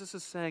Jesus. Jesus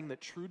is saying that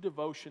true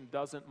devotion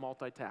doesn't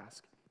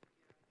multitask.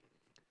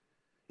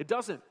 It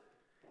doesn't.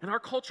 And our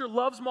culture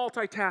loves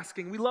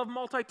multitasking. We love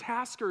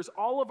multitaskers.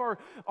 All of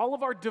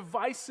our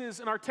devices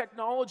and our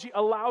technology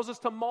allows us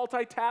to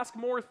multitask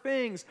more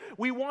things.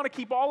 We want to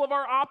keep all of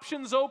our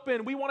options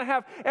open. We want to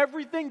have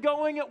everything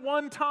going at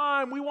one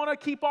time. We want to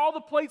keep all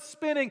the plates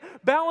spinning.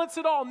 Balance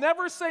it all.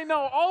 Never say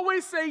no.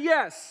 Always say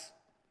yes.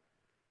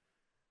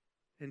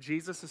 And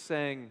Jesus is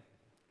saying,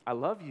 I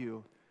love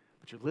you,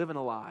 but you're living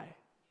a lie.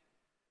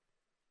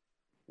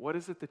 What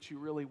is it that you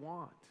really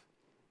want?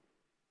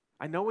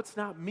 I know it's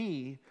not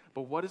me,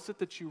 but what is it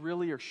that you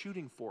really are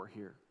shooting for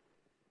here?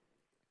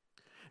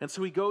 And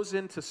so he goes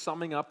into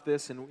summing up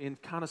this in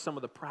kind of some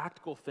of the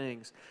practical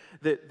things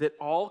that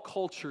all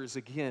cultures,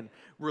 again,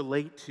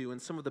 relate to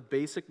and some of the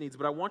basic needs.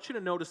 But I want you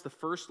to notice the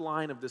first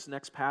line of this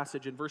next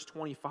passage in verse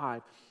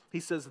 25.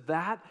 He says,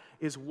 that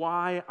is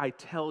why I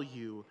tell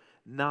you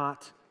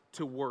not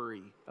to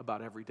worry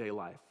about everyday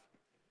life.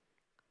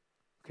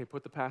 Okay,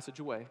 put the passage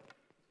away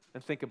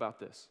and think about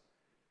this.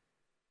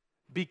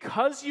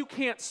 Because you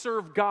can't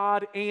serve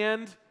God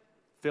and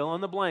fill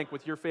in the blank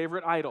with your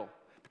favorite idol,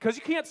 because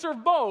you can't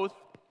serve both,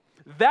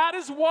 that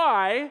is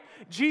why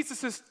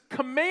Jesus is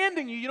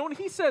commanding you. You know, when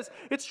he says,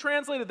 it's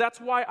translated, that's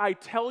why I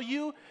tell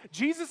you,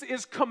 Jesus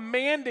is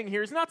commanding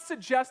here. He's not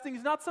suggesting,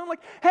 he's not saying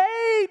like,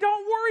 hey,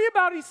 don't worry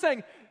about it. He's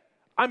saying,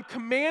 I'm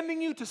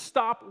commanding you to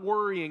stop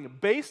worrying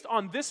based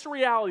on this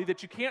reality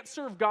that you can't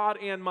serve God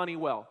and money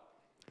well.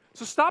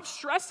 So stop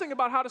stressing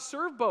about how to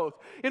serve both.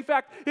 In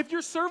fact, if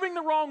you're serving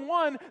the wrong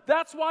one,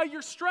 that's why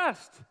you're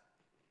stressed.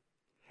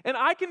 And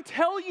I can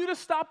tell you to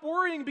stop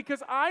worrying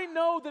because I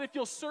know that if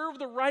you'll serve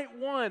the right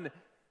one,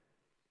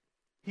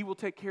 he will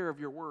take care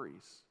of your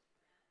worries.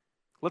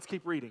 Let's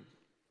keep reading.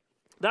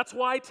 That's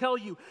why I tell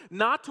you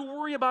not to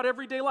worry about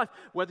everyday life,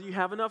 whether you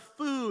have enough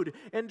food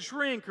and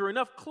drink or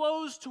enough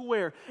clothes to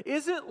wear.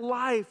 Isn't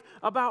life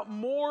about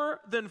more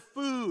than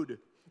food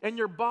and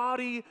your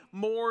body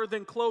more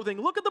than clothing?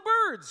 Look at the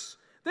birds.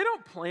 They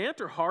don't plant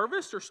or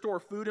harvest or store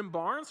food in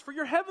barns, for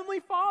your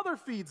heavenly Father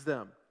feeds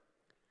them.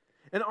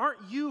 And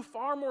aren't you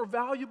far more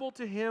valuable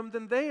to him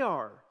than they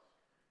are?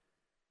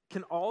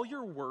 Can all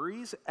your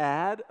worries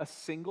add a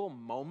single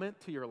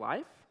moment to your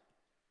life?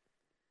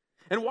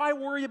 And why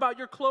worry about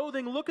your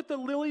clothing? Look at the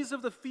lilies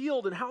of the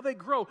field and how they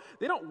grow.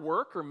 They don't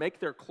work or make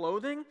their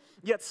clothing,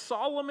 yet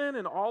Solomon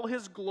in all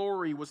his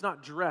glory was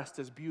not dressed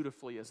as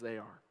beautifully as they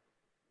are.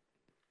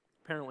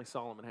 Apparently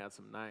Solomon had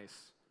some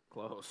nice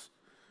clothes.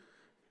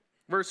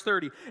 Verse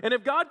 30, and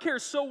if God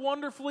cares so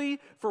wonderfully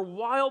for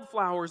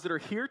wildflowers that are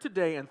here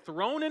today and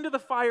thrown into the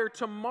fire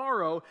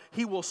tomorrow,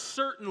 he will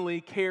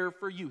certainly care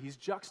for you. He's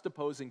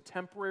juxtaposing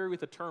temporary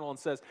with eternal and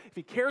says, if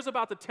he cares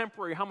about the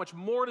temporary, how much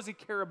more does he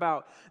care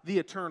about the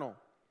eternal?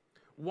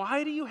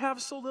 Why do you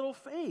have so little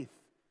faith?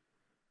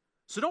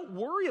 So don't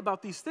worry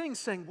about these things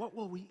saying, what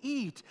will we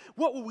eat?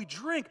 What will we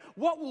drink?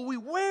 What will we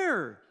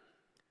wear?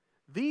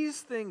 These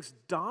things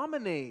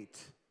dominate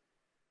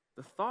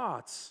the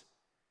thoughts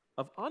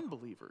of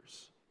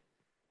unbelievers,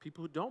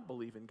 people who don't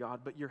believe in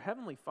God, but your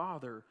heavenly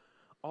Father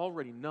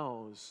already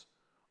knows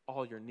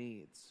all your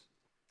needs.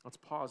 Let's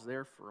pause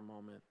there for a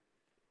moment.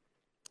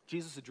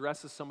 Jesus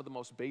addresses some of the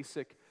most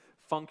basic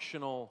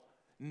functional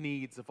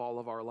needs of all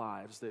of our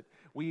lives, that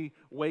we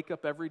wake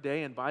up every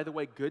day, and by the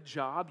way, good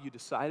job, you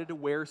decided to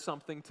wear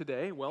something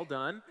today, well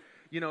done.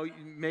 You know,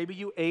 maybe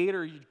you ate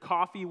or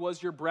coffee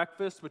was your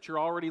breakfast, but you're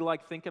already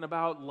like thinking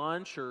about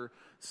lunch or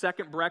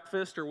second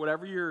breakfast or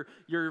whatever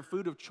your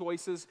food of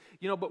choice is.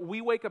 You know, but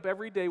we wake up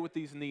every day with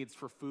these needs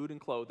for food and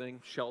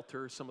clothing,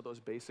 shelter, some of those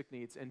basic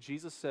needs. And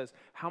Jesus says,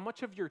 how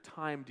much of your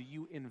time do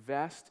you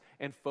invest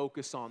and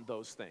focus on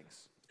those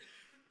things?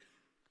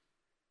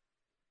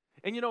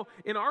 And you know,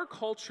 in our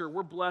culture,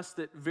 we're blessed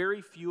that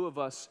very few of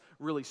us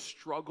really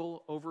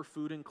struggle over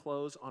food and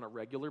clothes on a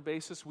regular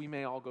basis. We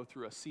may all go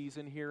through a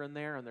season here and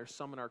there, and there's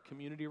some in our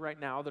community right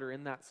now that are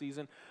in that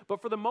season.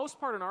 But for the most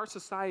part in our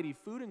society,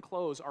 food and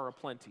clothes are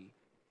aplenty.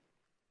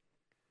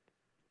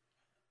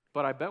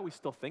 But I bet we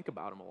still think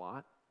about them a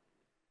lot.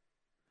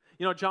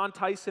 You know, John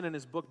Tyson in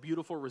his book,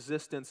 Beautiful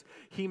Resistance,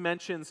 he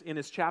mentions in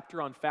his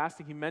chapter on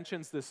fasting, he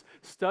mentions this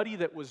study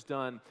that was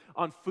done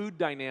on food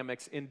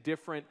dynamics in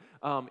different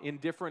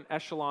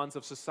echelons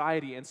of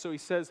society. And so he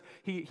says,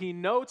 he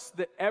notes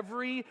that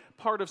every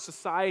part of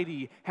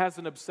society has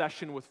an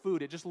obsession with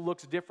food. It just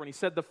looks different. He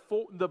said the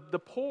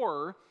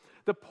poor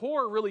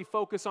really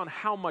focus on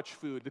how much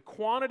food. The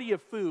quantity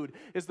of food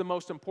is the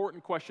most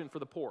important question for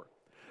the poor.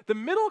 The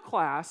middle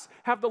class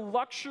have the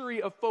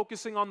luxury of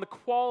focusing on the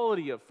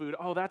quality of food.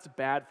 Oh, that's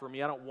bad for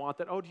me. I don't want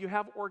that. Oh, do you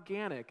have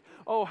organic?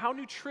 Oh, how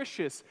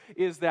nutritious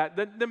is that?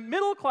 The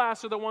middle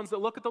class are the ones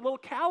that look at the little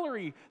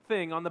calorie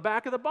thing on the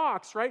back of the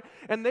box, right?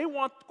 And they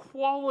want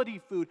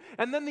quality food.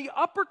 And then the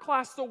upper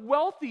class, the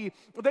wealthy,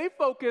 they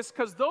focus,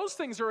 because those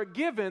things are a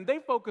given, they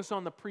focus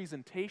on the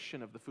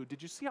presentation of the food.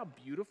 Did you see how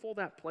beautiful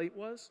that plate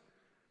was?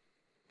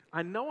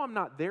 I know I'm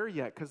not there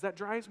yet because that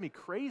drives me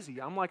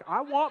crazy. I'm like,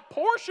 I want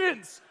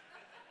portions.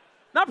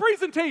 Not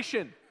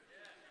presentation.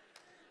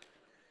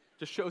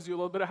 Just shows you a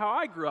little bit of how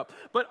I grew up.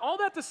 But all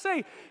that to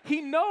say,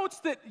 he notes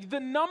that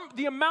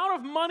the amount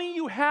of money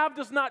you have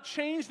does not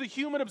change the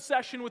human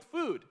obsession with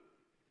food.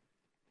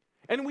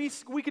 And we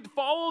could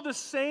follow the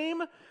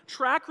same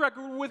track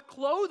record with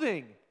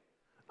clothing.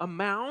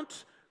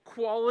 Amount,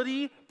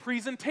 quality,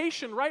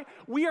 presentation, right?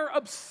 We are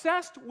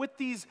obsessed with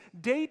these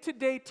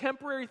day-to-day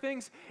temporary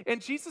things.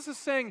 And Jesus is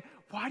saying,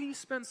 why do you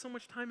spend so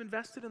much time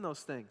invested in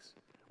those things?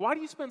 Why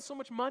do you spend so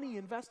much money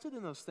invested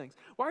in those things?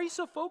 Why are you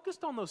so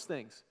focused on those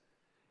things?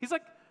 He's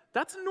like,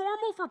 that's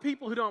normal for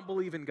people who don't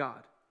believe in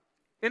God.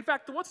 In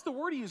fact, what's the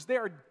word he used? They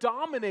are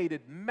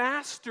dominated,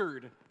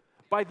 mastered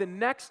by the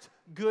next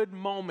good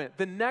moment,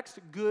 the next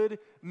good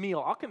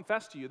meal. I'll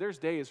confess to you, there's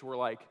days where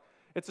like,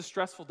 it's a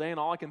stressful day and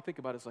all I can think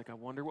about is like, I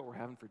wonder what we're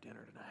having for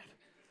dinner tonight.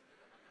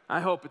 I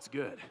hope it's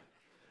good.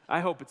 I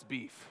hope it's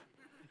beef.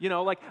 You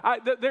know, like,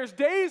 there's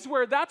days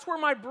where that's where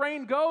my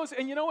brain goes.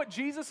 And you know what?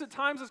 Jesus at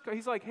times,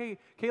 he's like, hey,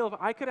 Caleb,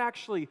 I could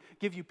actually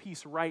give you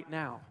peace right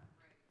now.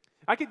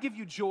 I could give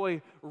you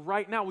joy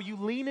right now. Will you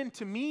lean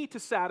into me to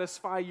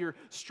satisfy your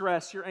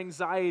stress, your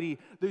anxiety,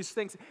 these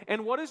things?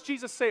 And what does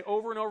Jesus say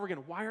over and over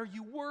again? Why are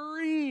you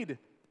worried?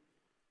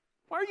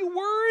 Why are you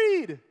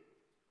worried?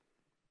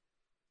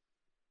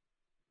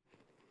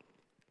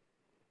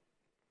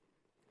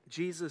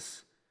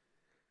 Jesus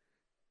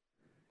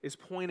is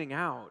pointing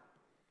out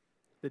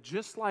that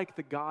just like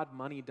the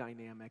God-money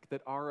dynamic,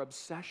 that our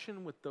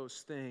obsession with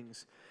those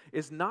things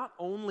is not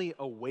only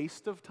a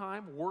waste of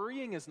time.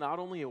 Worrying is not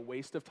only a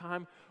waste of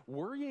time.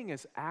 Worrying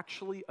is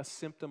actually a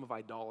symptom of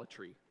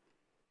idolatry.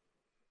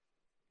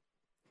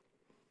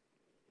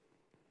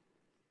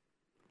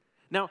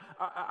 Now,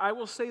 I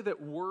will say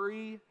that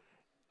worry,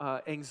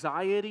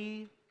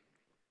 anxiety,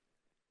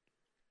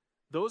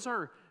 those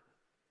are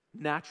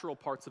natural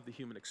parts of the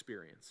human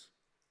experience.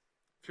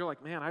 If you're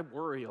like, man, I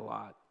worry a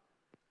lot,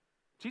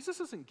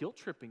 Jesus isn't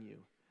guilt-tripping you.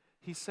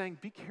 He's saying,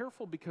 be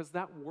careful, because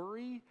that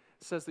worry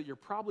says that you're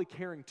probably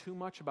caring too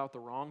much about the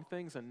wrong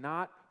things and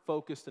not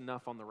focused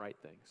enough on the right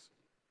things.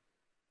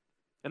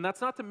 And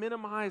that's not to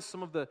minimize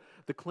some of the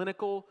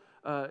clinical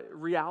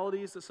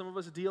realities that some of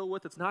us deal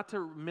with. It's not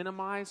to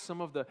minimize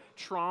some of the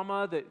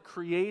trauma that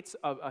creates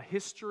a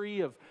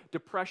history of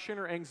depression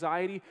or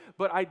anxiety.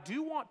 But I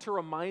do want to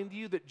remind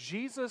you that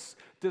Jesus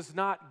does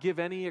not give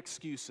any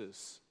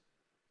excuses.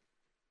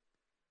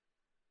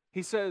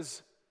 He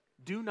says,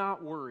 do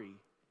not worry.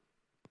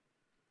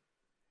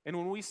 And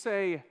when we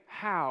say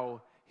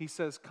how, he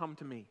says, come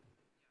to me.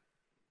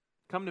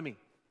 Come to me.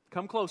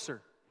 Come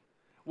closer.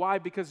 Why?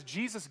 Because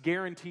Jesus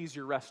guarantees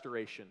your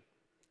restoration.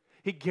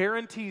 He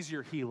guarantees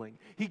your healing.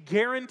 He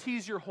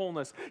guarantees your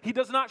wholeness. He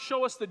does not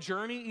show us the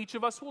journey each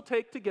of us will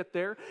take to get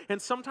there.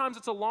 And sometimes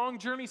it's a long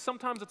journey.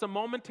 Sometimes it's a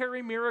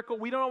momentary miracle.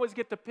 We don't always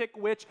get to pick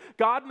which.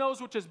 God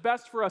knows which is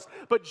best for us.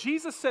 But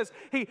Jesus says,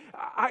 hey,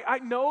 I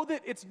know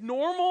that it's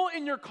normal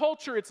in your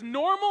culture. It's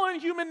normal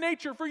in human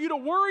nature for you to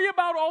worry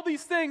about all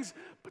these things.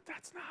 But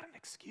that's not an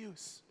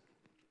excuse.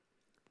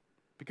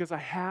 Because I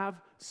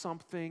have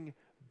something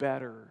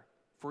better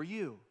for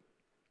you.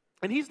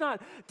 And he's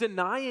not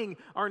denying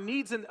our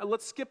needs. And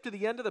let's skip to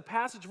the end of the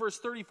passage, verse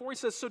 34. He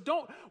says, so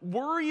don't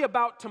worry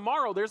about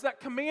tomorrow. There's that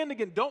command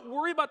again. Don't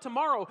worry about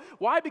tomorrow.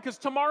 Why? Because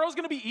tomorrow's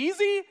going to be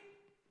easy?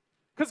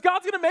 Because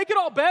God's going to make it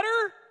all better?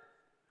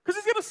 Because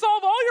he's going to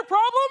solve all your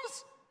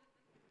problems?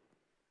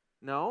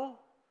 No.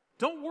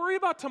 Don't worry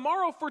about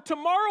tomorrow, for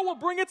tomorrow will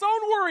bring its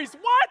own worries.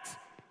 What?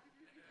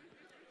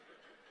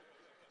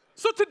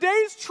 So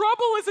today's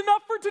trouble is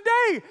enough for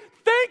today.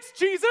 Thanks,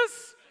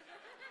 Jesus.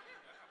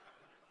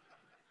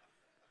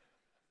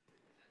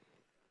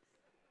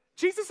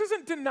 Jesus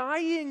isn't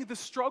denying the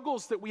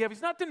struggles that we have.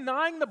 He's not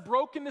denying the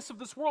brokenness of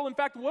this world. In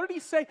fact, what did he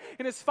say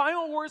in his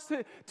final words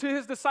to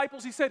his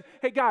disciples? He said,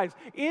 hey guys,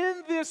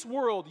 in this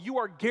world, you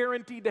are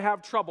guaranteed to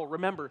have trouble.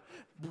 Remember,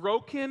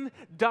 broken,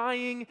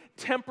 dying,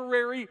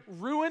 temporary,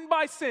 ruined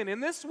by sin. In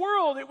this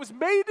world, it was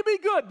made to be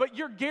good, but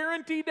you're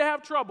guaranteed to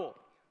have trouble.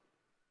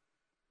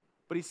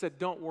 But he said,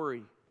 don't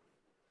worry.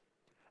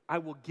 I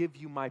will give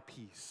you my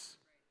peace.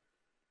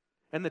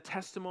 And the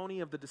testimony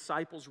of the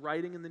disciples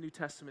writing in the New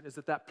Testament is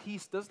that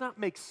peace does not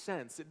make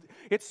sense.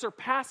 It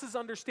surpasses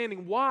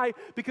understanding. Why?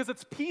 Because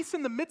it's peace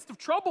in the midst of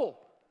trouble.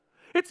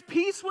 It's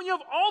peace when you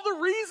have all the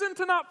reason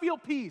to not feel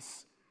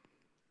peace.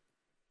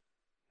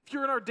 If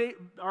you're in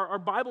our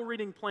Bible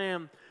reading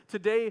plan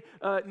today,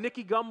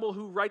 Nikki Gumbel,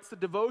 who writes the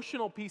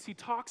devotional piece, he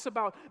talks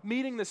about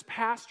meeting this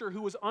pastor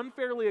who was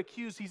unfairly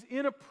accused. He's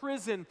in a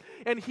prison,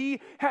 and he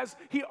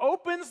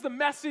opens the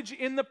message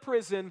in the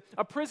prison,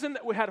 a prison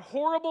that had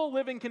horrible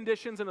living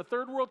conditions in a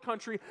third world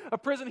country, a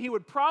prison he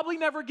would probably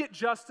never get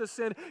justice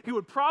in. He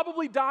would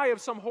probably die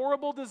of some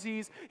horrible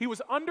disease. He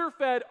was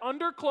underfed,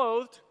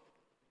 underclothed,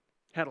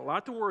 had a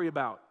lot to worry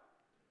about.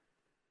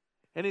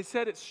 And he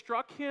said it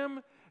struck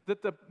him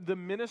that the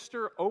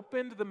minister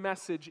opened the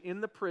message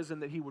in the prison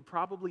that he would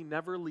probably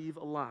never leave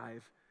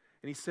alive.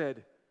 And he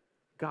said,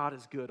 God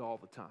is good all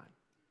the time.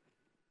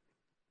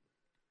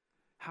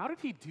 How did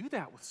he do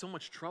that with so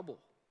much trouble?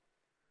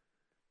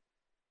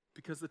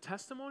 Because the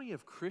testimony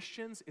of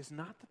Christians is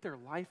not that their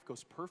life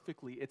goes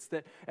perfectly. It's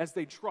that as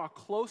they draw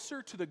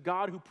closer to the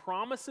God who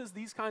promises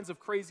these kinds of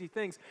crazy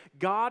things,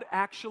 God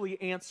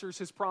actually answers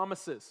his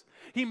promises.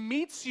 He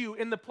meets you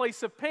in the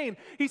place of pain.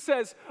 He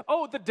says,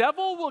 oh, the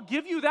devil will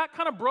give you that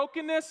kind of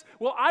brokenness.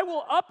 Well, I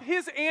will up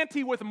his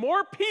ante with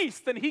more peace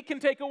than he can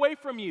take away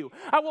from you.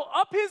 I will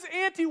up his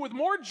ante with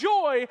more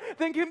joy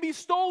than can be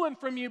stolen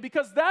from you,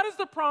 because that is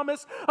the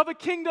promise of a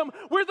kingdom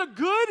where the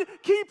good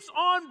keeps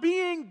on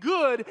being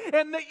good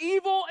and the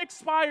evil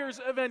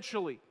expires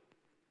eventually.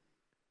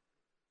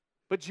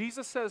 But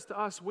Jesus says to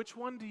us, which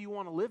one do you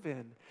want to live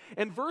in?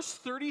 And verse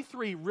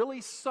 33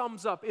 really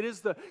sums up. It is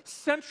the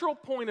central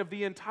point of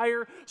the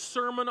entire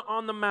Sermon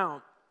on the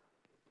Mount.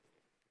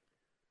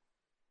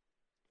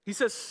 He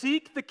says,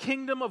 seek the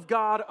kingdom of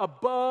God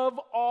above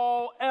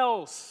all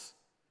else.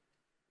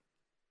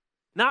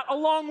 Not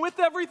along with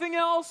everything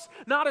else,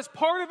 not as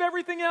part of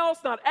everything else,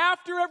 not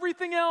after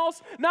everything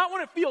else, not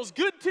when it feels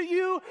good to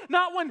you,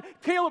 not when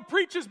Caleb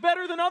preaches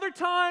better than other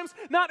times,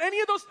 not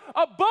any of those.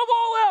 Above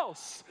all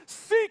else,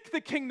 seek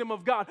the kingdom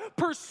of God.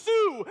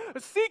 Pursue.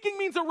 Seeking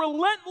means a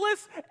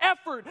relentless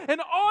effort, an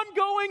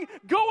ongoing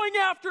going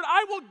after it.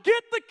 I will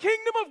get the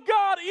kingdom of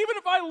God even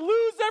if I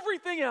lose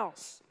everything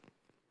else.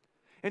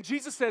 And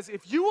Jesus says,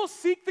 if you will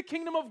seek the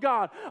kingdom of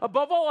God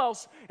above all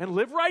else and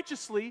live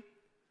righteously,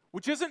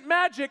 which isn't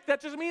magic,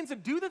 that just means to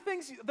do the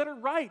things that are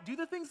right. Do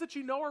the things that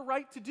you know are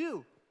right to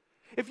do.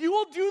 If you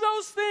will do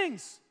those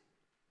things,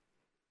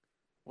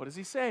 what does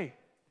he say?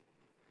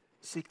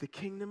 Seek the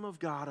kingdom of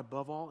God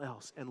above all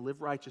else and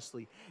live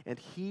righteously, and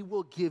he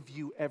will give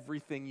you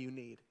everything you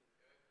need.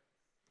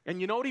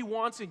 And you know what he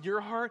wants in your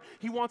heart?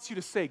 He wants you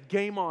to say,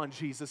 game on,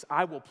 Jesus.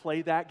 I will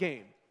play that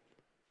game.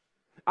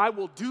 I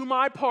will do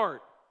my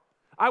part.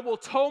 I will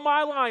toe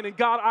my line, and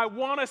God, I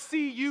want to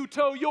see you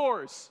toe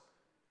yours.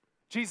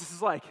 Jesus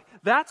is like,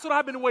 that's what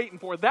I've been waiting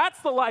for. That's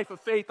the life of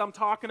faith I'm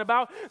talking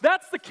about.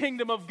 That's the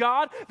kingdom of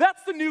God.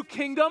 That's the new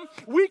kingdom.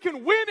 We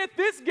can win at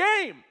this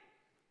game.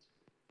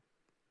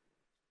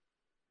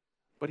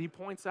 But he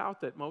points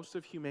out that most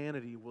of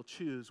humanity will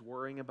choose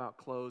worrying about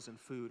clothes and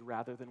food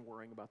rather than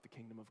worrying about the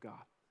kingdom of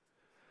God.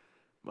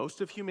 Most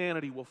of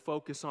humanity will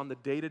focus on the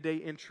day-to-day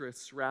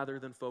interests rather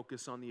than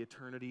focus on the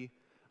eternity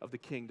of the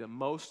kingdom.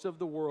 Most of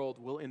the world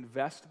will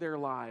invest their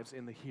lives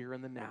in the here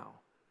and the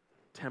now,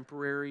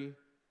 temporary,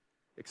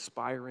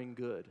 expiring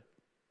good,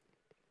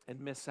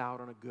 and miss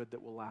out on a good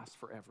that will last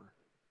forever.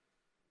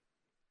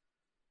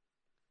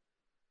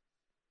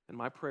 And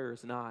my prayer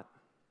is not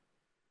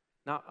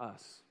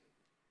us.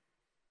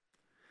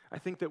 I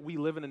think that we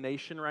live in a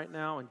nation right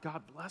now, and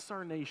God bless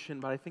our nation,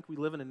 but I think we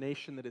live in a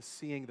nation that is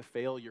seeing the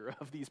failure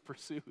of these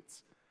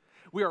pursuits.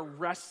 We are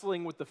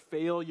wrestling with the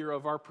failure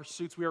of our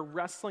pursuits. We are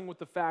wrestling with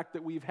the fact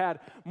that we've had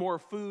more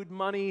food,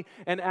 money,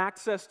 and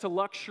access to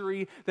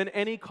luxury than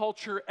any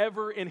culture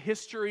ever in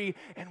history,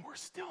 and we're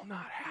still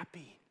not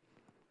happy.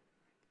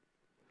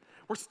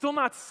 We're still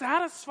not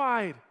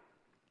satisfied.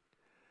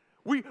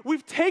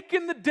 We've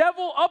taken the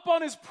devil up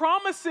on his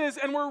promises,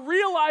 and we're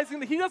realizing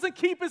that he doesn't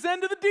keep his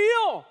end of the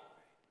deal.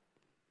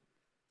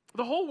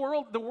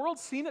 The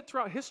world's seen it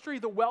throughout history.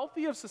 The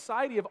wealthy of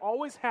society have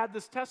always had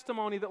this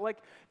testimony that, like,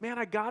 man,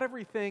 I got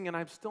everything and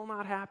I'm still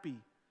not happy.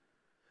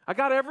 I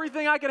got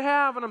everything I could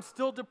have and I'm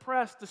still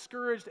depressed,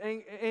 discouraged,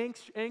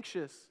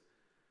 anxious.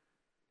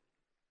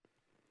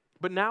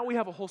 But now we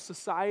have a whole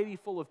society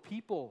full of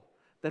people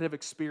that have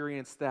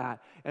experienced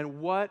that.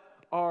 And what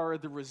are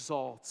the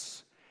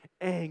results?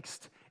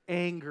 Angst,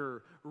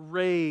 anger,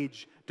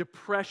 rage,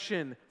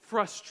 depression,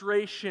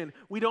 frustration.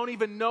 We don't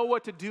even know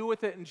what to do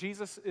with it. And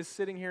Jesus is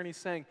sitting here and he's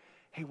saying,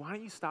 hey, why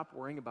don't you stop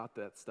worrying about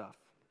that stuff?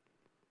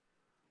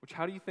 Which,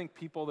 how do you think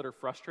people that are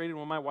frustrated,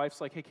 when my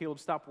wife's like, hey, Caleb,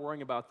 stop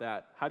worrying about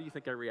that, how do you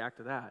think I react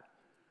to that?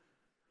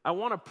 I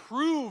want to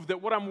prove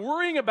that what I'm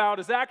worrying about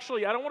is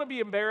actually, I don't want to be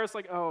embarrassed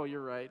like, oh,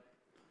 you're right.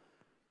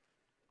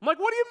 I'm like,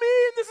 what do you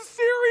mean? This is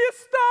serious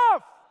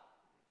stuff.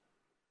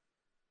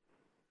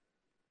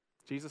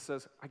 Jesus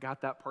says, I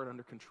got that part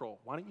under control.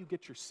 Why don't you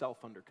get yourself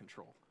under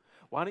control?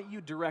 Why don't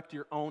you direct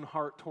your own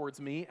heart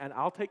towards me, and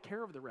I'll take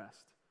care of the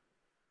rest?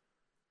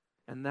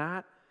 And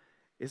that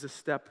is a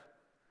step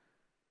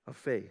of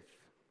faith.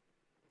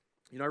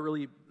 You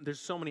know, there's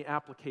so many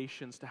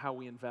applications to how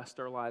we invest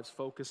our lives,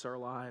 focus our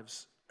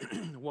lives,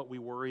 what we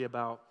worry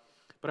about.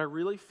 But I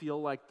really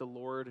feel like the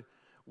Lord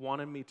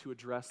wanted me to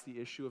address the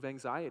issue of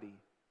anxiety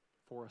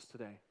for us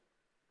today.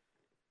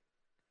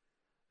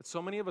 That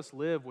so many of us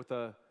live with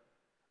a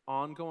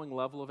ongoing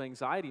level of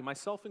anxiety,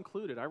 myself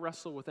included. I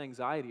wrestle with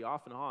anxiety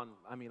off and on.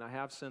 I mean, I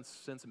have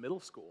since middle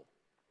school.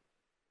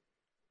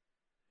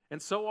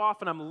 And so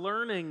often I'm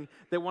learning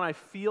that when I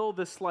feel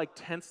this like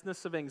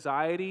tenseness of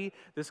anxiety,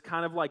 this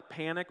kind of like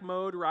panic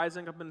mode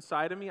rising up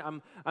inside of me,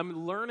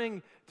 I'm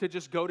learning to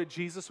just go to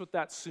Jesus with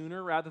that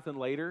sooner rather than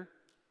later.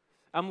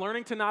 I'm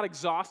learning to not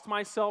exhaust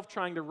myself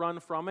trying to run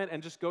from it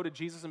and just go to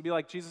Jesus and be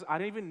like, Jesus, I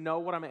don't even know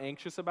what I'm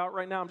anxious about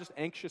right now. I'm just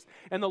anxious.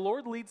 And the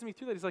Lord leads me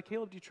through that. He's like,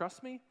 Caleb, do you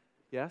trust me?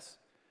 Yes.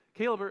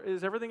 Caleb,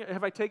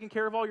 have I taken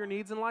care of all your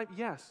needs in life?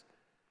 Yes.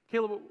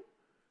 Caleb,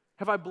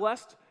 have I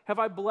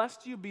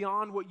blessed you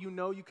beyond what you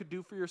know you could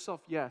do for yourself?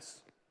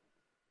 Yes.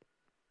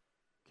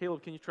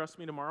 Caleb, can you trust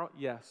me tomorrow?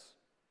 Yes.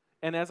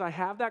 And as I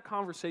have that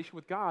conversation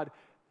with God,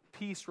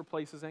 peace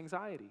replaces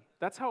anxiety.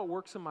 That's how it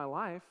works in my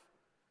life.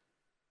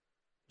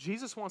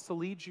 Jesus wants to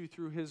lead you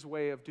through his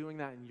way of doing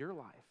that in your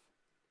life.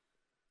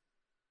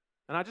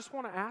 And I just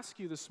want to ask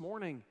you this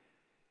morning,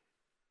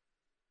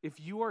 if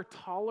you are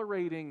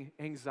tolerating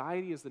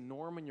anxiety as the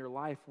norm in your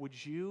life,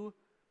 would you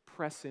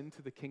press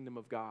into the kingdom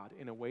of God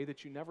in a way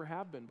that you never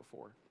have been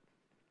before?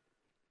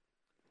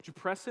 Would you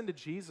press into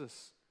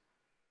Jesus?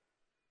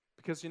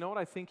 Because you know what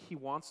I think he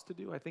wants to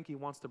do? I think he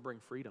wants to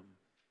bring freedom.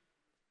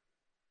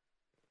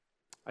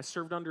 I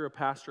served under a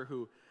pastor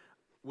who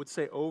would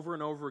say over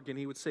and over again,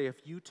 he would say, if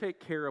you take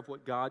care of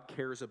what God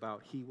cares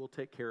about, he will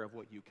take care of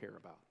what you care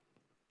about.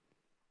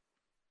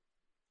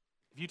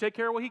 If you take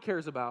care of what he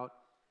cares about,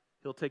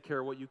 He'll take care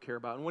of what you care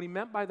about. And what he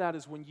meant by that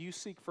is when you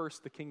seek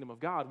first the kingdom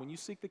of God, when you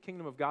seek the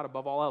kingdom of God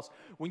above all else,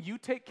 when you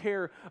take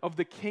care of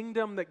the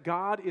kingdom that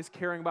God is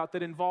caring about,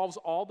 that involves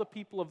all the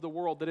people of the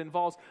world, that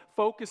involves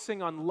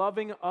focusing on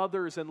loving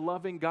others and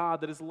loving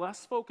God, that is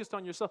less focused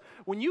on yourself,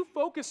 when you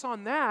focus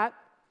on that,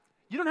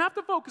 you don't have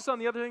to focus on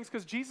the other things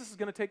because Jesus is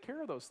going to take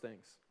care of those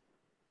things.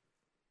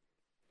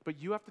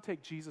 But you have to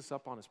take Jesus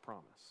up on his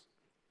promise.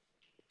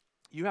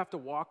 You have to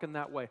walk in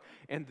that way.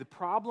 And the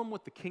problem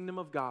with the kingdom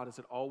of God is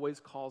it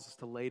always calls us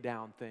to lay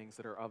down things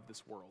that are of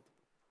this world.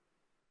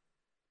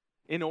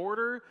 In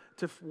order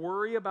to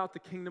worry about the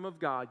kingdom of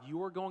God,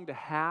 you are going to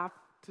have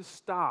to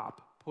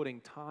stop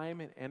putting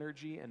time and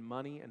energy and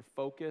money and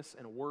focus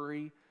and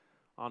worry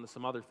onto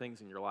some other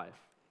things in your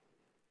life.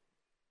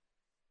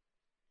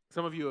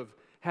 Some of you have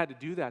had to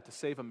do that to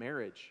save a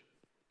marriage,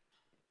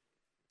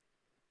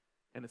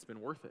 and it's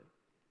been worth it.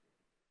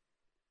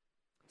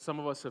 Some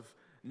of us have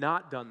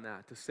not done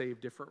that to save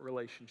different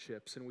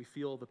relationships, and we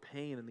feel the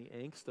pain and the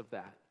angst of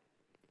that.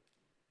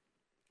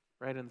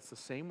 Right? And it's the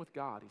same with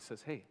God. He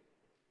says, hey,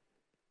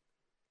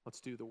 let's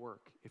do the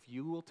work. If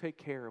you will take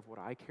care of what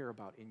I care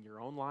about in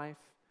your own life,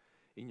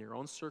 in your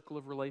own circle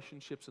of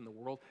relationships in the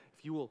world,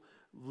 if you will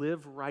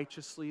live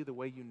righteously the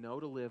way you know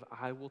to live,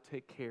 I will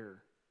take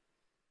care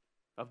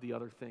of the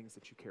other things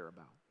that you care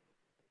about.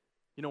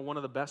 You know, one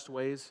of the best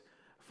ways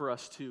for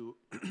us to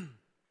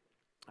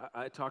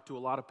I talk to a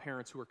lot of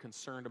parents who are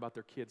concerned about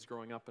their kids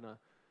growing up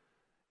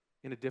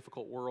in a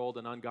difficult world,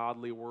 an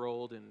ungodly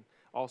world, and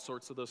all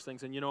sorts of those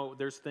things. And you know,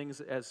 there's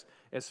things as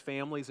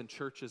families and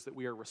churches that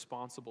we are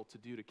responsible to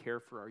do to care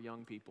for our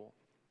young people.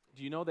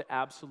 Do you know the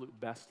absolute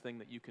best thing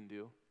that you can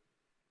do?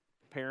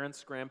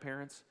 Parents,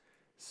 grandparents,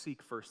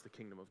 seek first the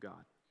kingdom of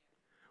God.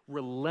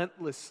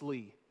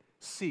 Relentlessly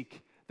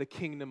seek the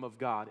kingdom of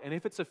God. And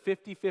if it's a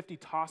 50-50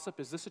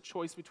 toss-up, is this a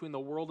choice between the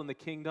world and the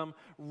kingdom?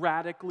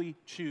 Radically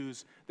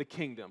choose the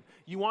kingdom.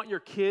 You want your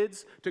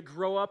kids to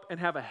grow up and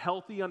have a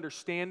healthy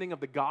understanding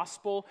of the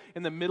gospel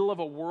in the middle of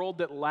a world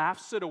that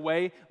laughs it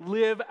away?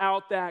 Live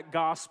out that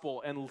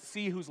gospel and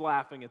see who's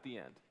laughing at the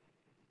end.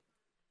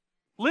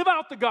 Live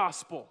out the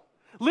gospel.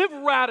 Live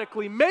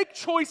radically. Make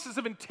choices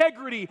of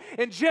integrity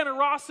and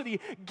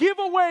generosity. Give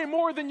away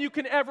more than you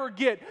can ever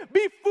get.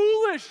 Be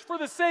foolish for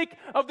the sake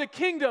of the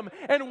kingdom,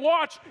 and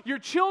watch, your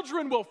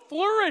children will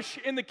flourish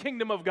in the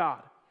kingdom of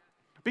God.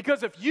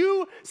 Because if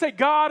you say,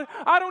 God,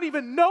 I don't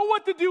even know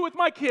what to do with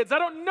my kids. I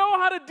don't know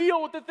how to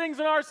deal with the things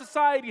in our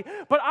society,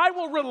 but I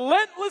will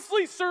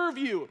relentlessly serve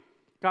you.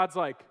 God's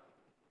like,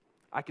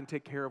 I can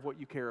take care of what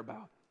you care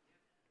about.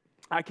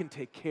 I can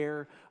take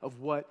care of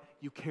what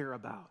you care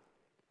about.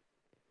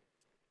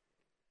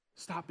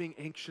 Stop being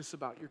anxious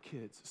about your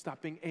kids.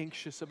 Stop being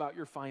anxious about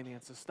your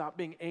finances. Stop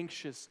being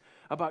anxious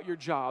about your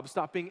job.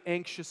 Stop being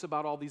anxious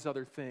about all these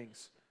other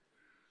things.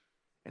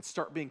 And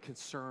start being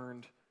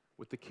concerned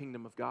with the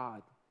kingdom of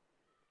God.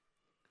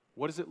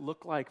 What does it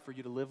look like for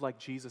you to live like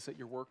Jesus at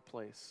your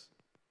workplace?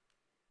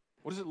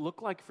 What does it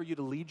look like for you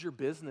to lead your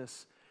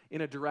business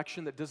in a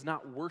direction that does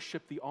not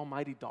worship the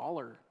almighty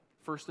dollar,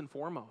 first and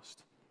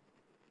foremost?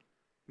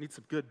 You need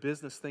some good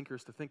business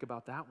thinkers to think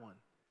about that one.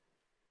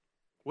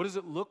 What does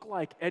it look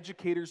like,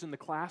 educators in the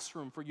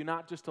classroom, for you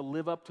not just to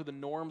live up to the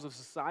norms of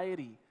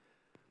society,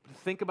 but to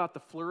think about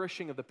the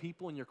flourishing of the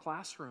people in your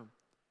classroom?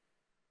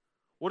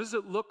 What does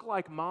it look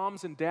like,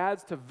 moms and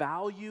dads, to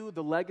value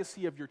the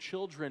legacy of your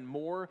children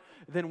more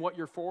than what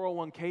your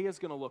 401k is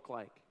going to look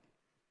like?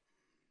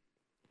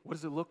 What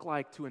does it look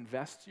like to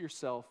invest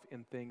yourself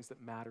in things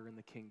that matter in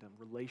the kingdom,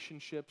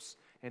 relationships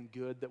and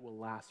good that will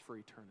last for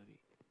eternity?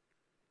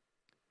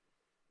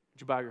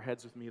 Would you bow your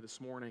heads with me this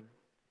morning?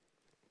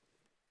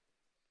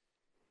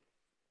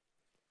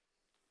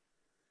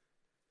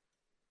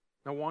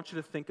 I want you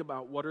to think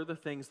about what are the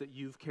things that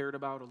you've cared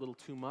about a little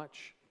too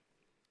much,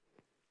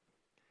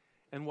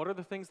 and what are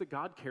the things that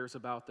God cares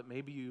about that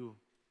maybe you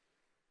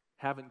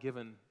haven't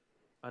given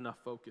enough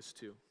focus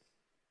to.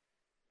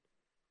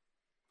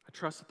 I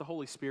trust that the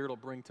Holy Spirit will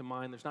bring to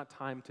mind, there's not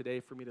time today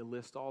for me to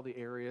list all the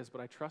areas,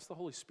 but I trust the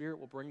Holy Spirit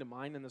will bring to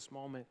mind in this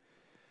moment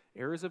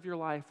areas of your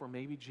life where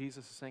maybe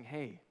Jesus is saying,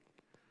 hey,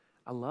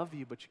 I love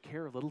you, but you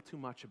care a little too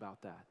much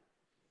about that.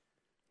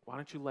 Why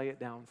don't you lay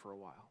it down for a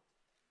while?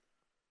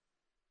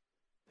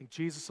 I think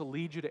Jesus will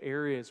lead you to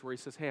areas where he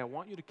says, hey, I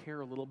want you to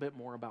care a little bit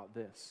more about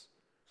this.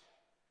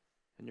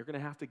 And you're going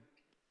to have to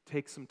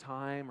take some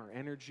time or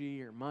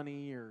energy or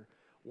money or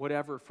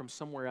whatever from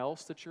somewhere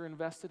else that you're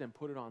invested and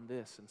put it on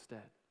this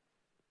instead.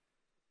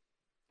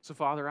 So,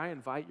 Father, I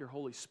invite your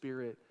Holy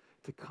Spirit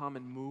to come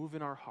and move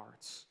in our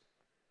hearts.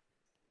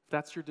 If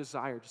that's your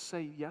desire, just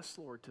say yes,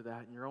 Lord, to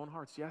that in your own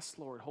hearts. Yes,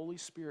 Lord. Holy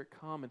Spirit,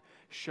 come and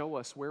show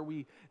us where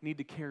we need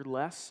to care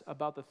less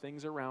about the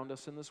things around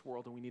us in this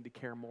world and we need to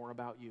care more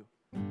about you.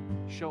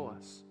 Show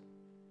us.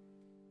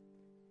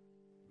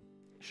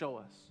 Show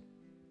us.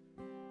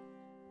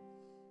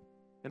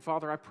 And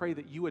Father, I pray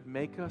that you would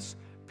make us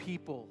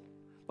people,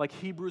 like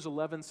Hebrews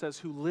 11 says,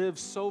 who live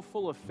so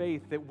full of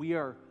faith that we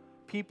are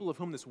people of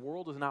whom this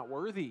world is not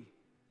worthy.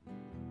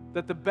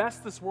 That the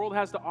best this world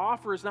has to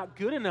offer is not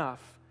good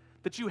enough.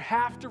 that you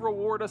have to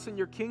reward us in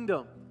your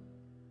kingdom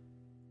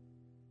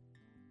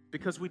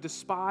because we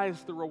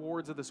despise the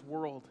rewards of this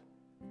world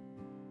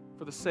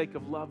for the sake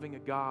of loving a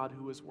God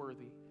who is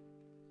worthy.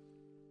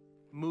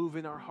 Move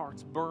in our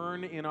hearts,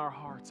 burn in our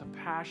hearts a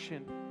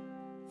passion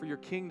for your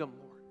kingdom,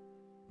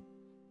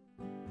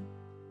 Lord.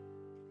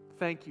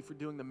 Thank you for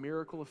doing the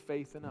miracle of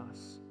faith in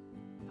us.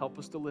 Help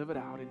us to live it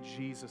out in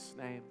Jesus'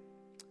 name.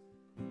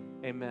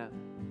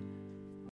 Amen.